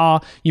Utah.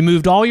 You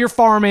moved all your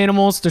farm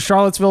animals to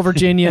Charlottesville,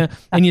 Virginia,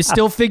 and you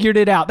still figured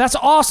it out. That's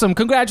awesome.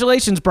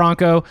 Congratulations,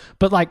 Bronco.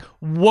 But like,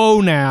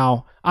 whoa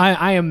now.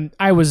 I'm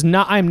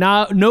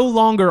no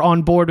longer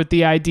on board with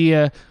the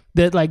idea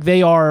that like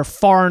they are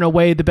far and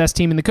away the best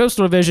team in the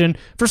Coastal Division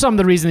for some of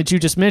the reason that you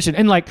just mentioned.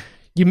 And like,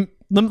 let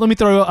me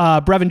throw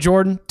Brevin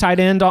Jordan, tight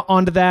end,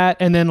 onto that,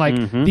 and then like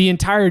the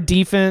entire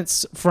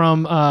defense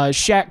from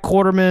Shaq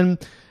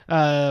Quarterman,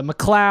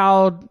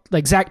 McLeod,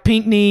 like Zach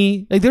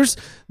Pinkney. Like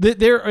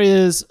there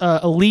is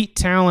elite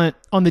talent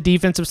on the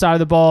defensive side of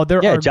the ball.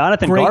 There are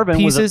Jonathan great Garvin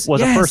pieces.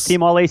 was a first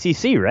team All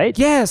ACC, right?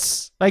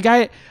 Yes. Like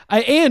I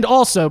and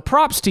also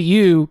props to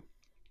you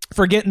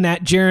for getting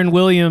that Jaron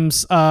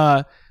Williams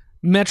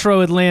Metro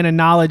Atlanta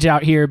knowledge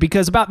out here,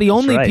 because about the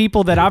only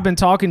people that I've been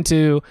talking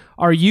to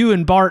are you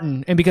and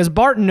Barton, and because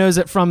Barton knows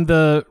it from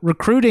the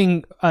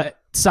recruiting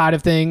side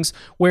of things,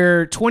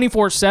 where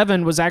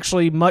 24/7 was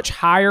actually much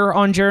higher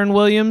on Jaron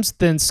Williams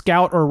than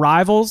Scout or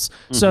Rivals.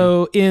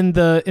 So in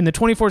the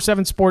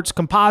 24/7 Sports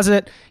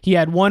composite, he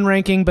had 1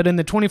 ranking, but in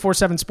the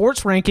 24/7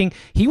 Sports ranking,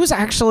 he was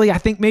actually, I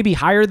think, maybe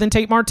higher than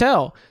Tate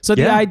Martell. So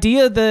the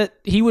idea that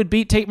he would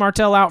beat Tate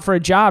Martell out for a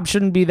job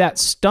shouldn't be that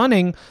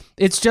stunning.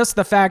 It's just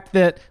the fact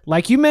that,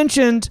 like you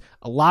mentioned,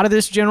 a lot of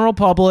this general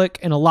public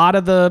and a lot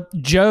of the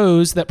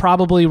Joes that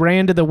probably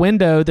ran to the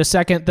window the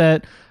second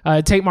that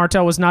Tate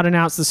Martell was not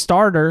announced the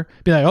starter,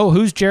 be like, oh,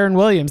 who's Jaron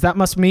Williams? That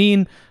must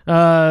mean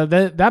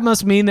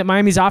that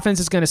Miami's offense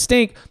is going to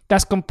stink.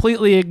 That's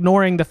completely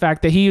ignoring the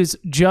fact that he is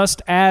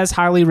just as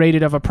highly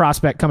rated of a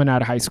prospect coming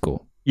out of high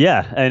school.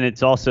 Yeah, and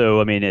it's also,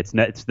 I mean, it's the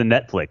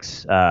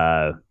Netflix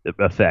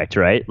effect,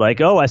 right?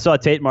 Like, oh, I saw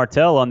Tate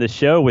Martell on this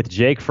show with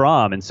Jake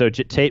Fromm, and so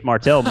Tate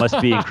Martell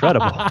must be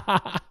incredible.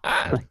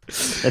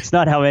 That's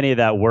not how any of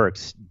that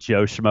works,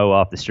 Joe Schmo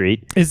off the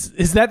street.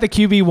 Is that the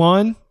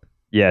QB1?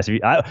 Yes,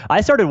 we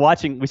started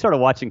watching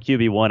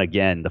QB1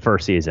 again the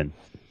first season,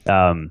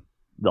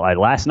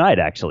 last night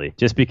actually,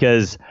 just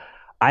because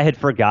I had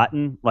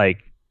forgotten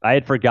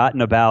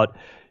about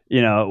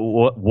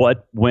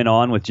what went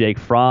on with Jake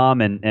Fromm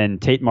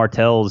and Tate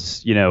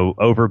Martell's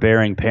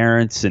overbearing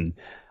parents, and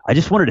I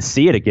just wanted to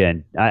see it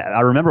again. I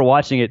remember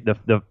watching it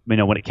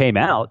when it came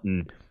out,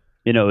 and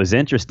it was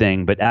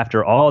interesting. But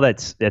after all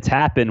that's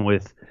happened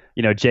with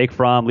Jake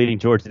Fromm leading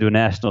Georgia to a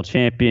national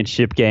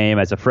championship game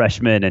as a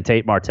freshman, and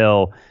Tate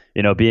Martell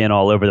being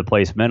all over the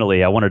place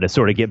mentally, I wanted to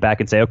sort of get back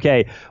and say,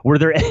 okay,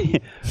 was there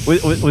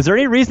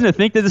any reason to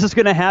think that this was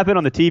going to happen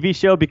on the TV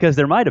show? Because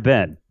there might have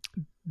been.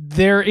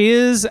 There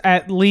has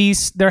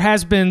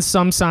been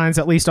some signs,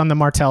 at least on the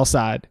Martell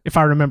side, if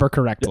I remember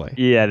correctly.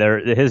 Yeah,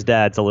 his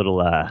dad's a little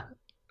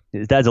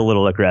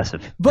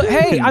aggressive. But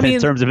hey,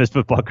 in terms of his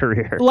football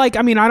career. Like,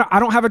 I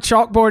don't have a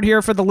chalkboard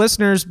here for the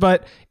listeners,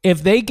 but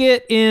if they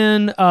get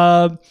in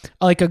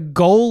like a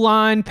goal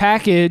line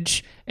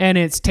package and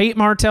it's Tate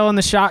Martell in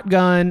the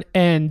shotgun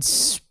and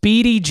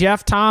speedy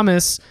Jeff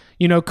Thomas,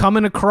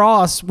 coming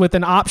across with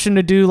an option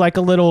to do like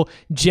a little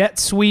jet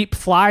sweep,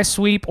 fly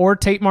sweep, or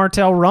Tate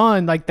Martell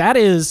run, like that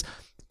is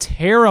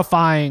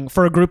terrifying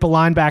for a group of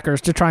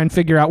linebackers to try and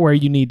figure out where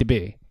you need to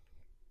be.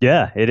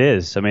 Yeah, it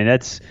is. I mean,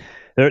 it's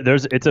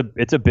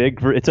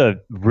a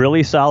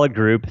really solid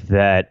group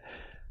that,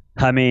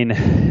 I mean,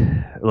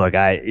 look,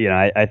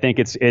 I think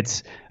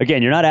it's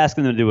again, you're not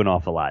asking them to do an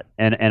awful lot.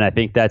 And I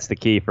think that's the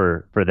key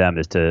for them,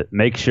 is to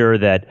make sure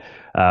that,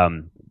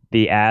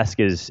 the ask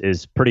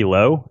is pretty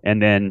low,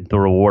 and then the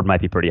reward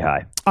might be pretty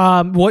high.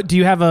 What do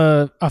you have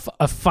a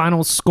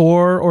final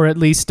score, or at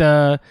least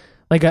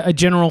like a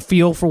general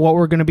feel for what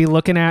we're going to be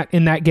looking at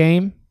in that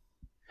game?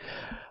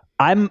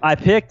 I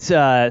picked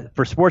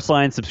for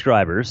Sportsline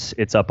subscribers.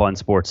 It's up on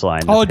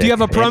Sportsline. Oh, do you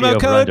have a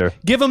promo code?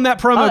 Give them that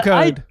promo code.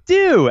 I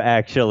do,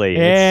 actually.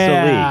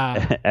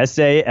 Yeah. It's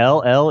Sallee,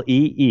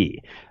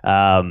 Sallee.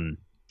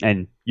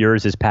 And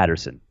yours is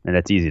Patterson, and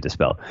that's easy to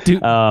spell. Do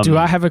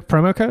I have a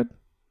promo code?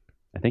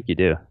 I think you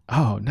do.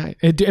 Oh, nice.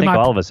 I think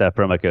all of us have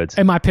promo codes.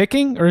 Am I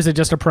picking, or is it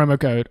just a promo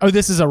code? Oh,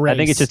 this is a race. I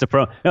think it's just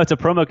No, it's a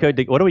promo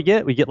code. What do we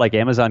get? We get like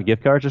Amazon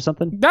gift cards or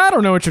something? I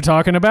don't know what you're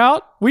talking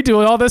about. We do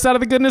all this out of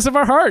the goodness of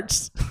our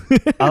hearts.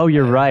 Oh,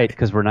 you're right,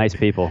 because we're nice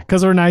people.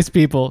 Because we're nice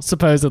people,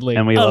 supposedly.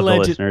 And we love the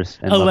listeners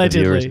and love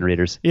the viewers and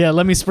readers. Yeah,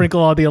 let me sprinkle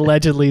all the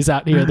allegedlys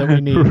out here that we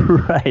need.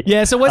 Right.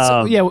 Yeah, so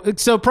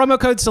so promo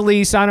code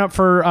Sallee, sign up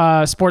for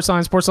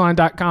Sportsline,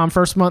 sportsline.com,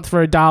 first month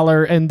for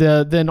 $1, and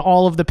then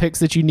all of the picks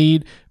that you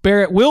need.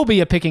 Barrett will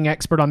be a picking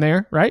expert on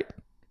there, right?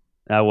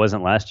 I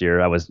wasn't last year.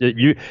 I was.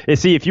 You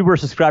see, if you were a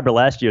subscriber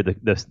last year,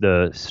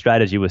 the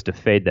strategy was to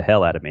fade the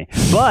hell out of me.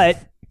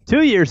 But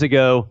 2 years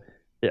ago,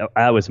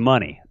 I was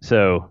money.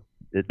 So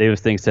those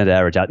things tend to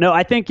average out. No,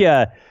 I think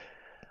it's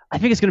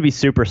going to be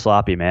super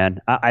sloppy,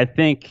 man. I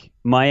think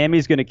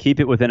Miami's going to keep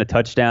it within a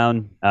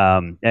touchdown.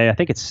 And I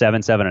think it's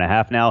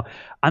 7.5 now.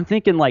 I'm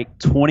thinking like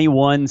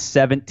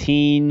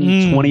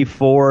 21-17,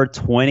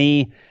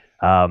 24-20.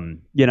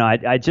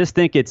 I just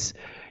think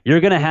you're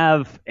going to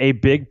have a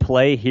big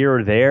play here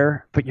or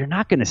there, but you're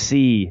not going to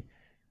see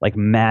like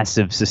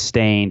massive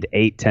sustained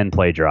 8-10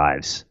 play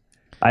drives.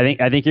 I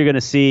think you're going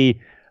to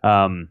see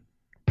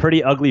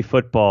pretty ugly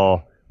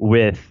football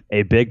with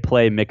a big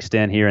play mixed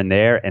in here and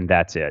there, and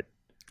that's it.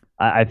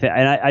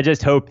 I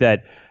just hope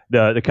that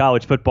the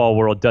college football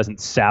world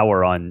doesn't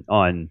sour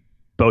on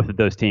both of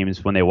those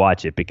teams when they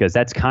watch it, because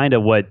that's kind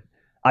of what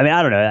I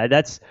don't know.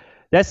 That's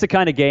the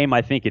kind of game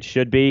I think it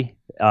should be,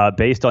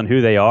 based on who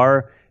they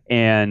are.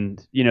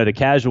 And, the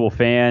casual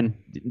fan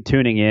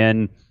tuning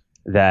in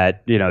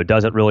that,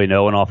 doesn't really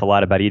know an awful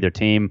lot about either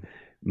team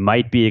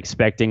might be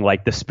expecting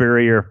like the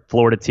superior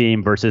Florida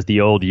team versus the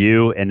old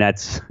U. And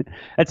that's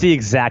the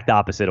exact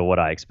opposite of what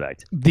I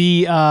expect.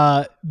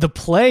 The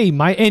play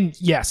might, and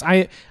yes,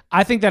 I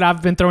think that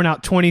I've been throwing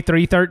out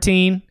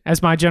 23-13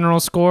 as my general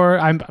score.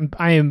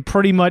 I am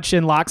pretty much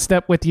in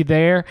lockstep with you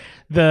there.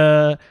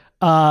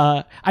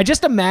 I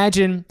just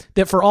imagine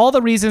that for all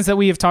the reasons that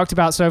we have talked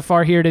about so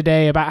far here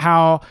today about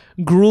how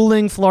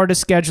grueling Florida's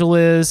schedule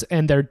is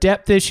and their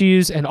depth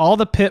issues and all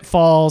the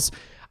pitfalls,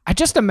 I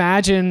just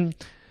imagine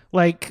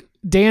like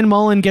Dan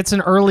Mullen gets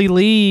an early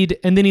lead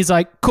and then he's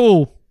like,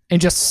 cool, and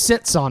just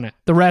sits on it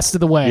the rest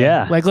of the way.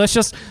 Yeah. Like let's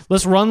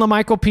run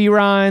LaMichael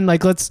Pirine.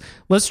 Like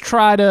let's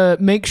try to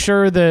make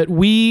sure that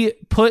we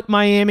put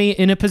Miami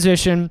in a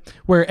position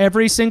where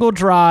every single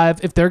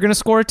drive, if they're going to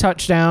score a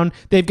touchdown,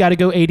 they've got to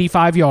go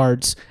 85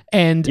 yards.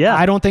 And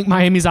I don't think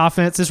Miami's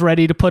offense is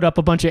ready to put up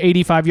a bunch of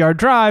 85-yard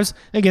drives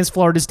against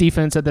Florida's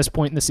defense at this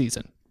point in the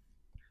season.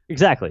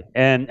 Exactly.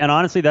 And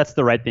honestly, that's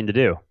the right thing to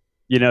do.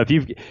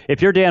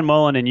 If you're Dan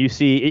Mullen and you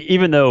see,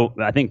 even though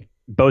I think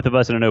both of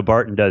us, and I know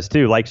Barton does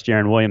too, likes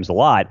Jaron Williams a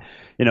lot.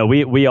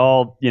 We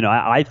all,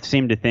 I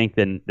seem to think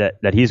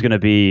that he's going to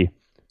be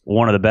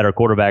one of the better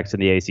quarterbacks in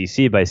the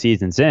ACC by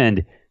season's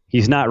end.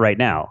 He's not right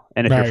now.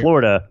 And if you're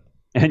Florida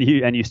and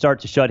you start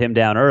to shut him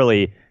down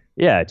early,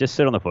 yeah, just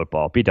sit on the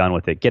football, be done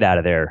with it, get out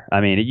of there.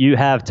 I mean, you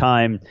have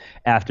time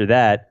after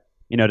that,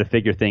 to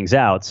figure things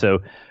out. So,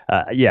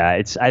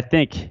 I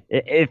think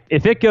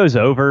if it goes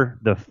over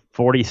the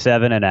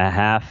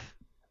 47.5,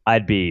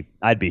 I'd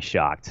be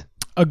shocked.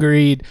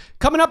 Agreed.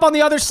 Coming up on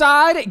the other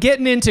side,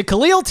 getting into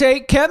Khalil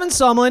Tate, Kevin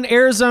Sumlin,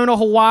 Arizona,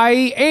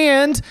 Hawaii,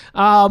 and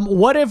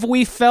what have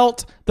we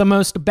felt the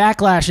most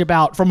backlash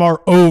about from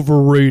our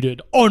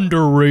overrated,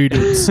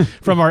 underrateds,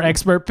 from our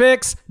expert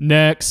picks.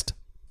 Next.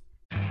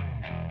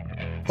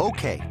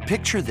 Okay,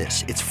 picture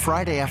this. It's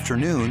Friday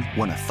afternoon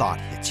when a thought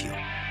hits you.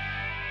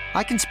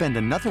 I can spend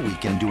another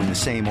weekend doing the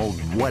same old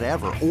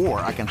whatever,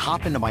 or I can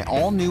hop into my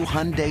all-new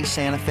Hyundai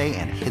Santa Fe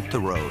and hit the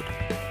road.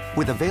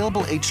 With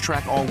available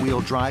H-Track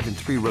all-wheel drive and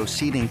 3-row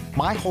seating,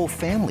 my whole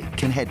family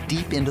can head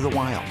deep into the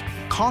wild.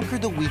 Conquer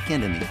the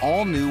weekend in the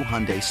all-new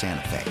Hyundai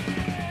Santa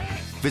Fe.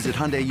 Visit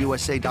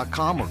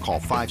HyundaiUSA.com or call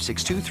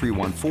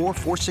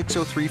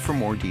 562-314-4603 for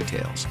more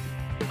details.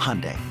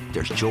 Hyundai,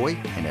 there's joy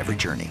in every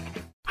journey.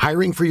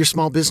 Hiring for your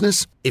small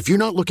business? If you're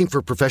not looking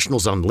for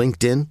professionals on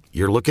LinkedIn,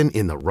 you're looking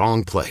in the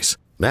wrong place.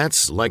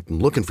 That's like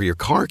looking for your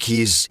car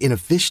keys in a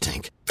fish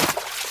tank.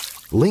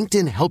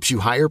 LinkedIn helps you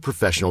hire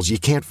professionals you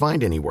can't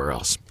find anywhere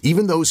else,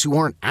 even those who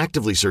aren't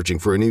actively searching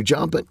for a new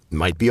job but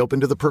might be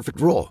open to the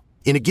perfect role.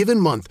 In a given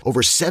month,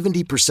 over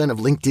 70% of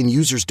LinkedIn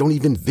users don't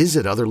even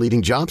visit other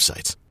leading job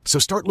sites. So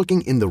start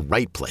looking in the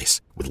right place.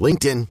 With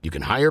LinkedIn, you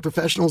can hire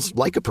professionals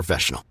like a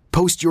professional.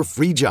 Post your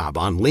free job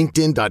on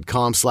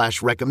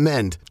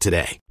linkedin.com/recommend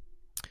today.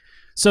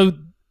 So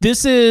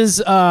this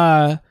is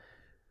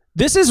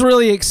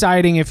really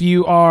exciting if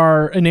you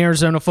are an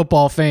Arizona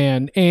football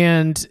fan.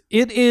 And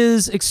it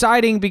is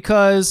exciting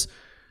because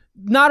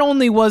not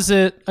only was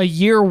it a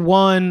year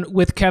one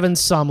with Kevin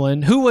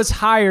Sumlin, who was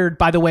hired,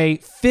 by the way,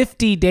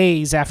 50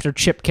 days after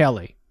Chip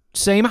Kelly.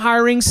 Same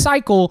hiring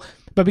cycle,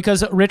 but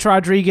because Rich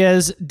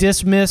Rodriguez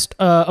dismissed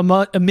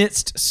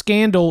amidst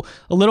scandal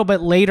a little bit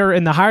later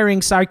in the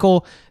hiring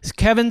cycle,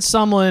 Kevin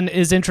Sumlin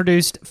is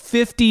introduced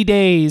 50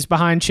 days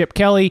behind Chip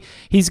Kelly.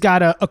 He's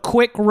got a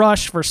quick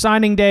rush for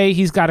signing day.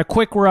 He's got a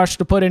quick rush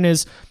to put in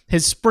his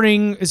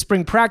spring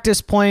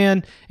practice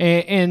plan.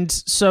 And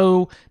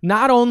so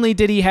not only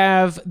did he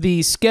have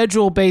the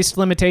schedule-based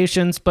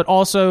limitations, but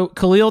also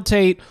Khalil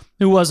Tate,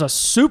 who was a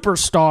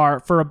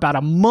superstar for about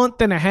a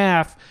month and a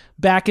half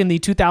back in the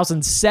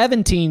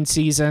 2017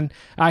 season.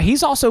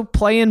 He's also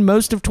playing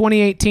most of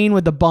 2018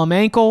 with the bum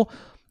ankle.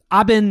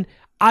 I've been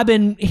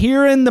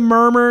hearing the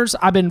murmurs.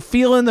 I've been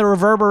feeling the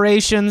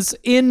reverberations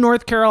in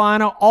North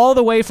Carolina all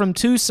the way from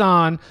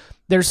Tucson.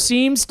 There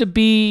seems to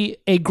be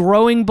a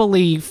growing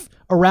belief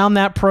around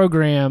that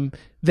program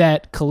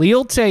that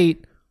Khalil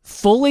Tate,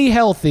 fully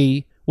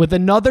healthy with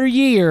another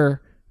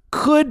year,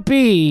 could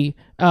be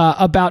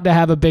about to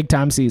have a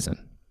big-time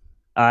season.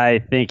 I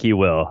think he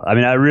will. I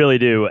mean, I really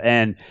do.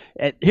 And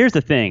here's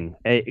the thing.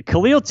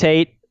 Khalil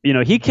Tate,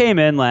 he came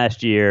in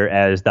last year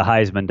as the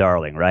Heisman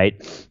darling, right?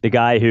 The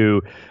guy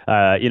who,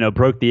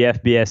 broke the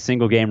FBS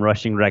single game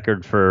rushing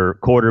record for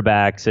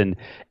quarterbacks.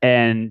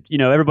 And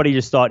everybody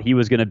just thought he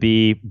was going to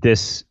be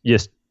this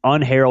just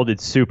unheralded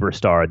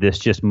superstar, this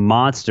just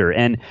monster.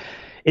 And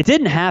it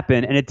didn't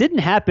happen. And it didn't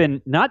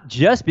happen not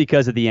just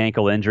because of the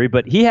ankle injury,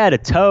 but he had a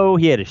toe,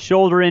 he had a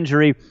shoulder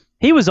injury.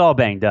 He was all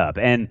banged up,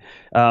 and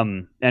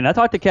I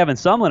talked to Kevin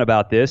Sumlin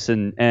about this,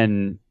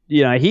 and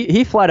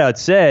he flat out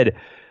said,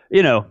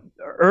 late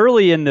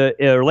in the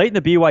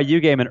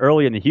BYU game and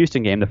early in the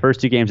Houston game, the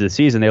first two games of the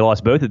season, they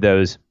lost both of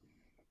those.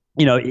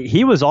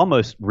 He was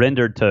almost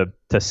rendered to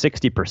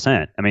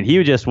 60%. I mean,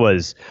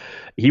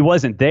 he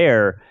wasn't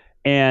there,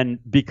 and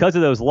because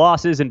of those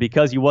losses, and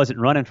because he wasn't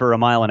running for a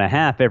mile and a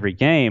half every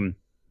game,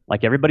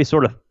 like everybody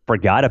sort of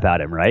forgot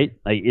about him, right?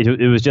 Like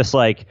it was just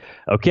like,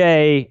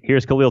 okay,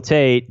 here's Khalil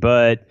Tate,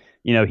 but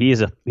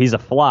he's a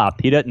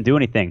flop. He doesn't do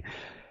anything.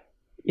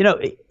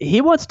 He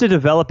wants to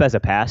develop as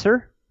a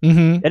passer,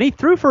 and he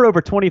threw for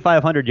over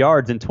 2,500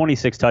 yards and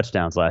 26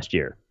 touchdowns last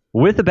year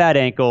with a bad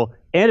ankle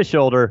and a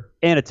shoulder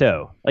and a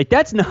toe. Like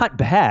that's not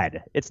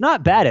bad. It's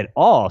not bad at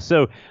all.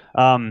 So,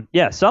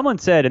 someone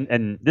said,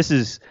 and this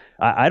is,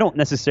 I don't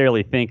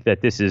necessarily think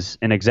that this is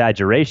an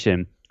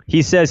exaggeration.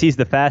 He says he's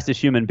the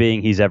fastest human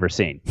being he's ever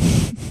seen.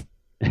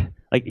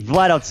 Like, he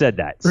flat out said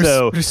that.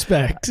 So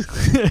respect.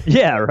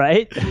 Yeah,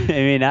 right? I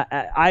mean,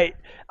 I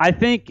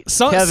think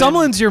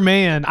Sumlin's your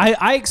man.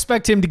 I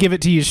expect him to give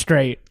it to you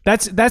straight.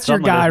 That's your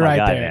guy right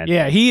there. Man.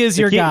 Yeah, he is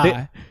your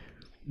guy.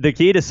 The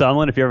key to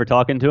Sumlin, if you're ever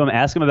talking to him,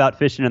 ask him about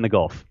fishing in the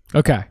Gulf.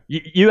 Okay.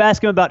 You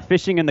ask him about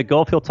fishing in the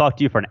Gulf, he'll talk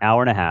to you for an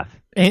hour and a half.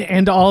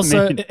 And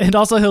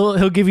also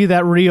he'll give you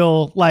that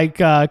real, like,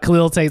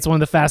 Khalil Tate's one of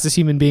the fastest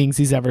human beings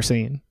he's ever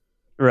seen.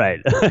 Right.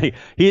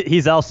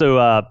 He's also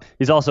an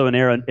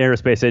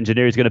aerospace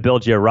engineer. He's going to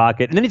build you a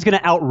rocket, and then he's going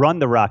to outrun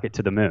the rocket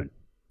to the moon.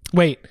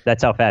 Wait.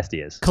 That's how fast he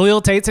is.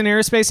 Khalil Tate's an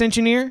aerospace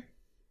engineer?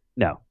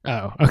 No.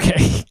 Oh,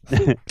 okay.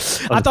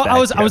 I thought I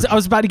was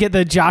about to get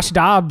the Josh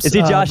Dobbs. Is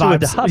he Joshua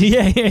vibes. Dobbs?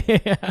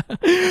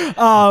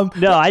 Yeah.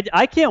 No,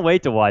 I can't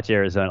wait to watch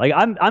Arizona. Like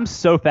I'm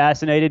so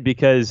fascinated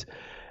because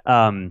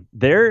if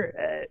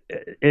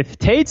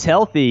Tate's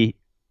healthy,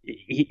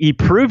 he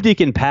proved he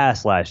can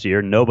pass last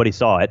year. Nobody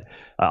saw it.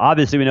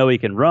 Obviously, we know he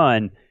can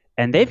run,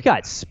 and they've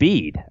got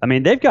speed. I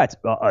mean, they've got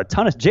a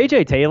ton of.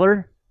 J.J.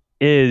 Taylor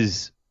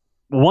is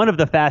one of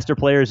the faster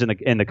players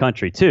in the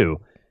country too.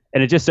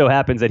 And it just so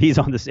happens that he's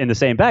in the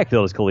same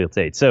backfield as Khalil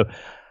Tate. So,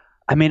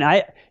 I mean,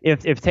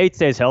 if Tate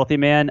stays healthy,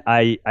 man,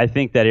 I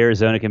think that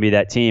Arizona can be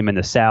that team in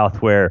the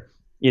South where,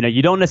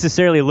 you don't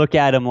necessarily look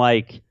at him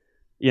like,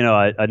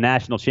 a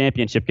national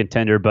championship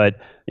contender. But,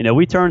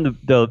 we turn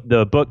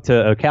the book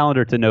to a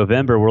calendar to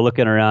November. We're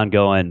looking around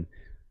going,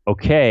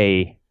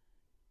 okay,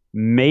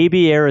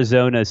 maybe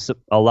Arizona's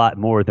a lot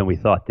more than we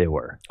thought they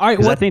were. All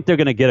right, I think they're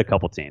going to get a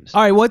couple teams.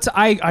 All right,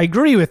 I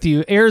agree with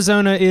you.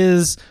 Arizona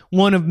is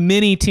one of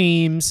many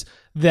teams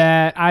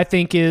that I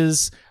think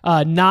is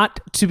not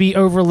to be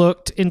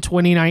overlooked in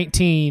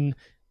 2019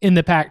 in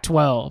the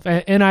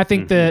Pac-12, and I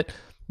think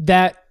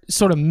that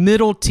sort of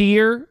middle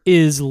tier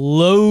is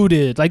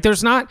loaded. Like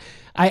there's not.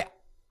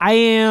 I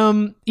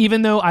am,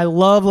 even though I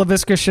love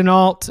Laviska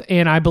Shenault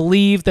and I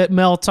believe that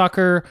Mel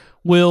Tucker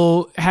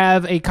will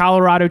have a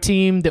Colorado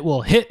team that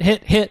will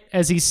hit,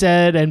 as he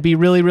said, and be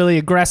really, really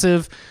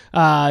aggressive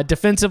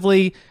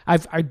defensively.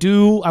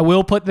 I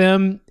will put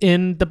them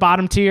in the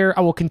bottom tier.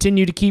 I will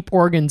continue to keep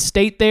Oregon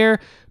State there.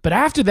 But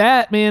after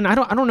that, man, I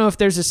don't know if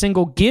there's a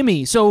single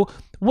gimme. So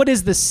what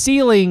is the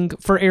ceiling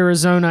for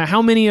Arizona?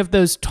 How many of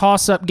those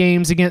toss-up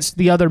games against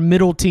the other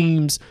middle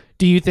teams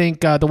do you think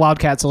the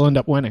Wildcats will end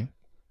up winning?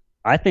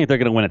 I think they're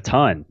going to win a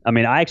ton. I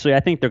mean, I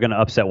think they're going to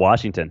upset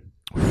Washington,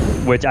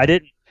 which I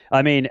didn't.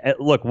 I mean,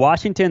 look,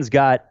 Washington's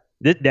got.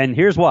 Then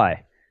here's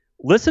why.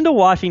 Listen to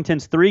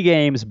Washington's 3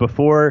 games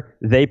before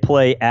they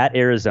play at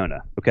Arizona.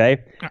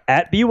 Okay,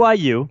 at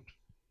BYU,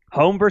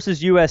 home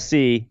versus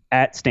USC,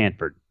 at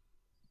Stanford.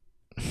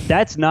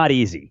 That's not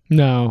easy.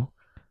 No,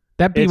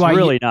 it's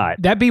really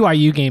not. That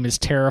BYU game is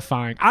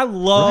terrifying. I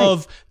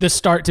love the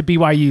start to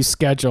BYU's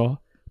schedule.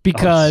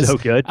 Because, so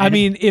good, I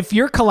mean, if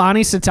you're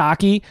Kalani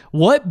Sitake,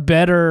 what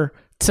better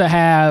to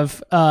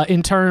have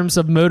in terms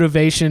of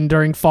motivation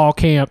during fall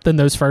camp than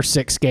those first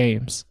 6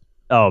 games?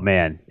 Oh,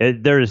 man,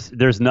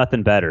 there's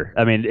nothing better.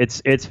 I mean,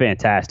 it's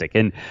fantastic.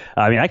 And,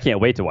 I mean, I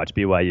can't wait to watch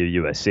BYU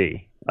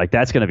USC. Like,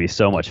 that's going to be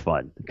so much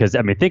fun. Because,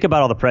 I mean, think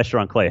about all the pressure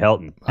on Clay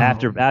Helton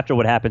after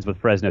what happens with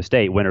Fresno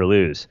State, win or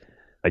lose.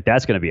 Like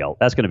that's gonna be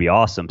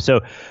awesome. So,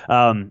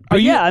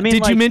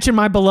 did you mention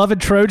my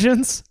beloved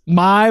Trojans?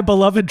 My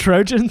beloved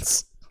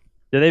Trojans.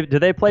 Do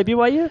they play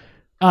BYU?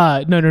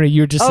 No.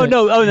 You were just. Oh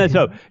no.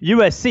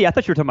 USC. I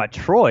thought you were talking about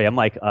Troy. I'm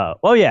like,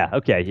 oh yeah,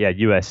 okay, yeah,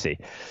 USC.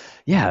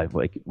 Yeah,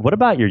 like what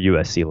about your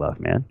USC love,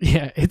 man?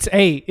 Yeah,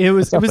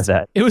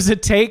 it was a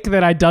take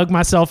that I dug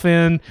myself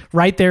in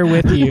right there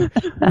with you.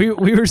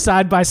 we were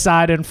side by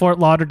side in Fort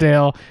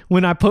Lauderdale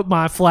when I put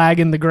my flag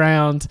in the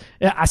ground.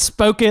 I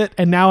spoke it,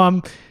 and now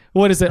I'm.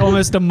 What is it?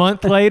 Almost a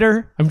month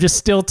later, I'm just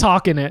still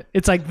talking it.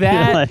 It's like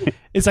that.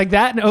 It's like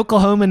that in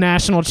Oklahoma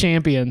national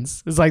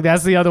champions. It's like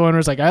that's the other one where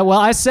it's like, well,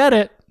 I said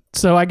it,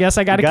 so I guess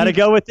I got to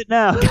go with it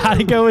now. Got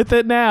to go with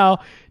it now.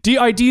 Do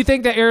you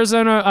think that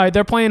Arizona?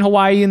 They're playing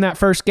Hawaii in that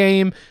first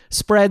game.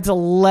 Spreads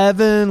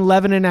 11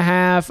 and a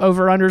half.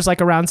 Over unders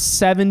like around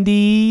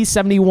 70,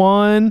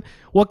 71.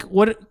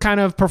 What kind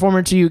of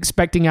performance are you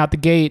expecting out the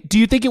gate? Do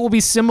you think it will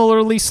be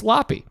similarly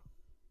sloppy?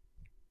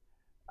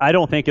 I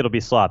don't think it'll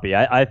be sloppy.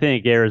 I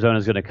think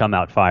Arizona's going to come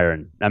out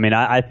firing. I mean,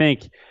 I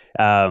think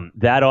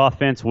that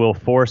offense will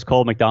force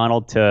Cole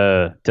McDonald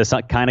to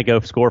kind of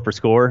go score for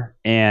score.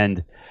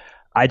 And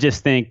I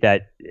just think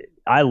that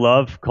I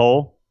love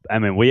Cole. I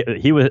mean,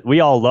 we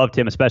all loved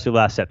him, especially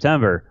last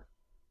September.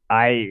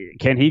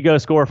 Can he go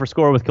score for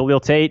score with Khalil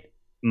Tate?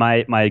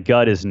 My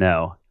gut is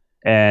no.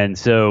 And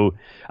so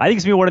I think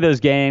it's going to be one of those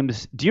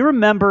games. Do you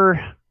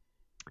remember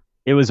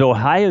it was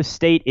Ohio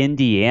State,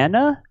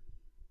 Indiana?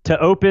 To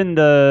open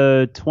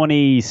the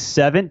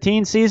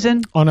 2017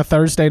 season on a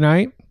Thursday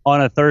night.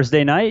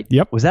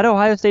 Yep. Was that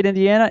Ohio State,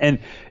 Indiana? And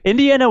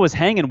Indiana was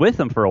hanging with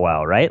them for a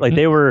while, right? Like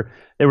they were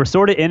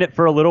sort of in it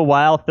for a little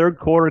while. Third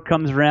quarter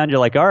comes around, you're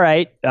like, all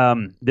right,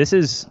 this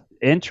is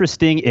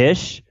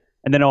interesting-ish,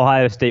 and then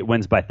Ohio State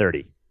wins by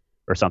 30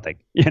 or something.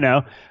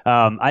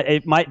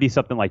 It might be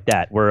something like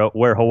that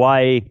where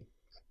Hawaii,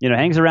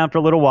 hangs around for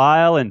a little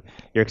while, and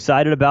you're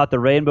excited about the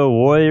Rainbow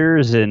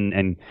Warriors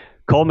and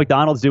Cole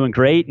McDonald's doing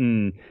great,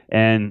 and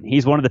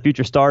he's one of the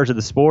future stars of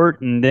the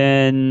sport, and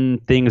then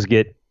things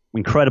get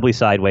incredibly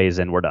sideways,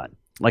 and we're done.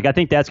 Like, I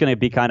think that's going to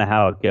be kind of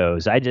how it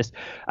goes.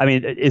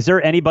 Is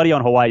there anybody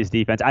on Hawaii's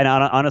defense?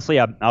 Honestly,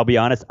 I'll be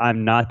honest,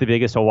 I'm not the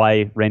biggest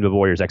Hawaii Rainbow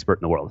Warriors expert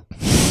in the world.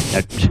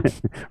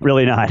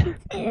 Really not.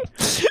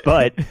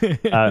 But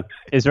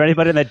is there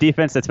anybody in that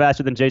defense that's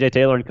faster than J.J.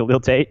 Taylor and Khalil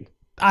Tate?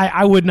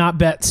 I would not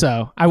bet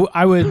so.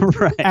 I would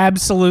right.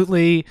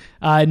 Absolutely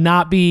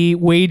not be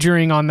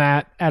wagering on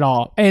that at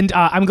all. And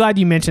I'm glad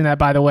you mentioned that,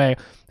 by the way.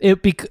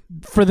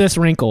 For this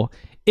wrinkle,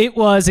 It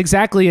was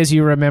exactly as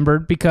you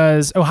remembered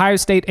because Ohio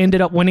State ended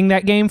up winning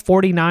that game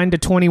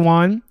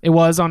 49-21. It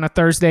was on a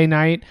Thursday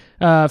night,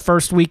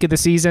 first week of the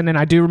season, and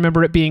I do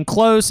remember it being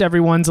close.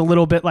 Everyone's a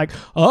little bit like,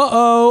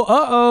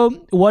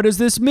 uh-oh, what does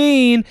this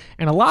mean?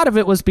 And a lot of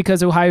it was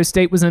because Ohio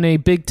State was in a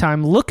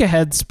big-time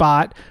look-ahead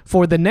spot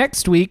for the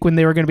next week when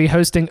they were going to be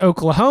hosting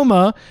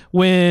Oklahoma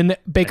when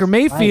Baker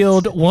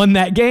Mayfield won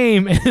that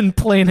game and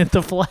planted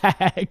the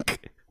flag.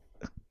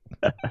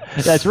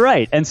 That's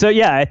right. And so,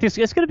 yeah, I think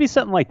it's going to be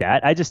something like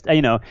that. I just,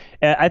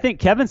 I think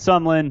Kevin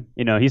Sumlin,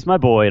 he's my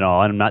boy and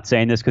all, and I'm not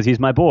saying this because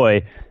he's my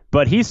boy,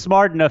 but he's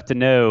smart enough to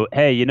know,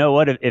 hey, you know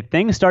what? If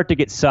things start to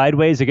get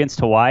sideways against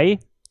Hawaii,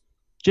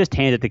 just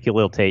hand it to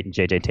Khalil Tate and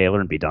J.J.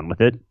 Taylor and be done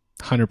with it.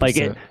 100%.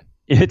 Like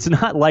it's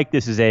not like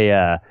this is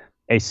a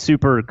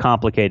super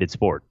complicated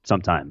sport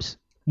sometimes.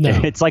 No.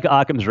 It's like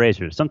Occam's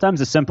razor. Sometimes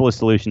the simplest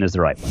solution is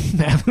the right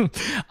one.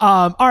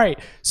 All right.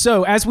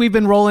 So as we've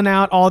been rolling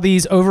out all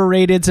these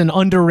overrateds and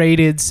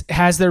underrateds,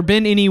 has there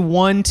been any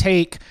one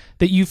take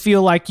that you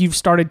feel like you've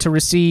started to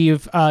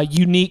receive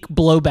unique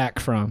blowback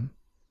from?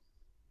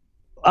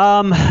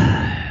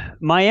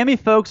 Miami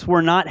folks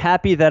were not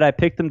happy that I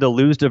picked them to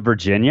lose to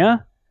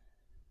Virginia,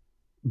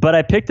 but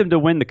I picked them to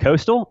win the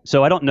Coastal.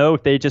 So I don't know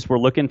if they just were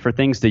looking for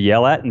things to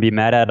yell at and be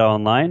mad at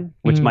online,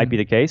 which might be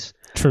the case.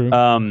 True.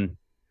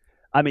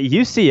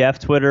 UCF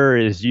Twitter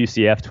is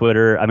UCF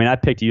Twitter. I mean, I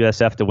picked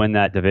USF to win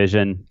that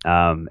division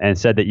and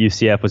said that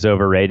UCF was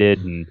overrated.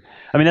 And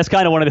I mean, that's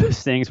kind of one of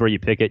those things where you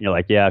pick it and you're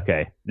like, yeah,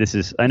 okay,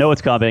 I know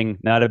it's coming,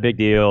 not a big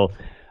deal.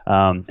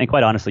 And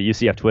quite honestly,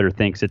 UCF Twitter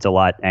thinks it's a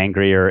lot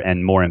angrier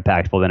and more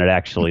impactful than it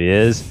actually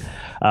is.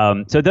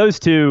 So those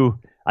two,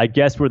 I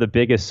guess, were the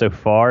biggest so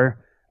far.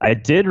 I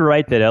did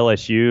write that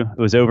LSU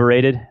was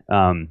overrated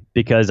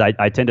because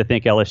I tend to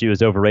think LSU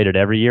is overrated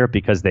every year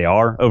because they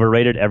are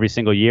overrated every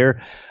single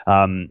year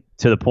to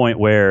the point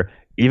where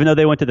even though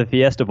they went to the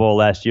Fiesta Bowl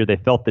last year, they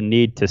felt the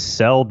need to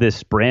sell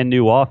this brand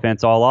new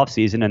offense all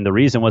offseason. And the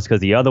reason was because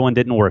the other one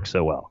didn't work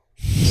so well.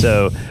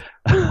 So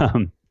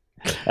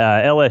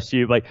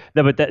LSU,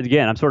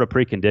 again, I'm sort of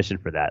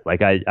preconditioned for that.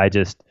 Like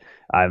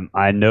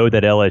I know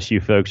that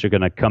LSU folks are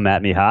going to come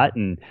at me hot,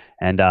 and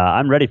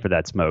I'm ready for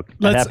that smoke.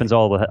 That happens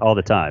all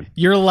the time.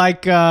 You're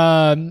like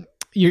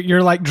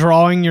you're like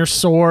drawing your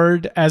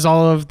sword as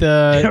all of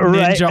the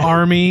ninja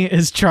army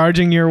is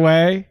charging your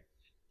way.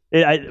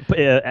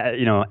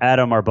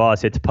 Adam, our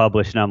boss, hits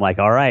publish, and I'm like,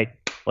 all right,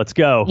 let's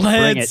go.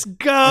 Let's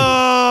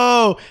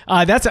go.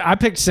 I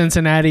picked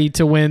Cincinnati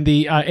to win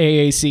the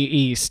AAC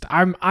East.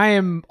 I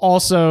am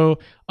also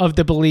of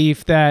the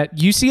belief that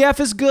UCF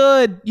is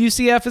good.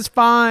 UCF is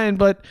fine,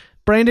 but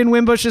Brandon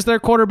Wimbush is their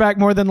quarterback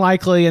more than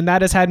likely, and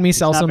that has had me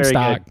sell some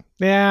stock. Good.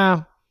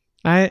 Yeah.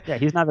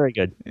 He's not very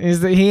good.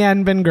 He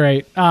hadn't been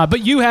great.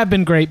 But you have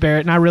been great,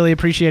 Barrett, and I really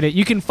appreciate it.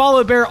 You can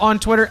follow Barrett on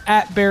Twitter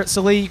at Barrett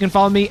Sallee. You can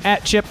follow me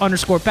at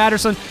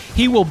Chip_Patterson.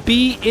 He will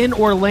be in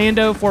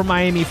Orlando for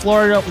Miami,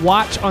 Florida.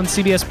 Watch on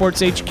CBS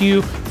Sports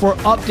HQ for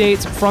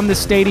updates from the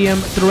stadium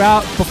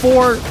throughout,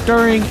 before,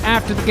 during,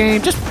 after the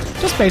game. Just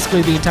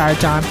basically the entire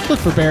time. Look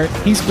for Barrett.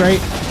 He's great.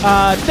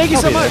 Thank you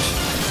so much.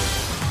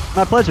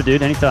 My pleasure,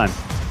 dude. Anytime.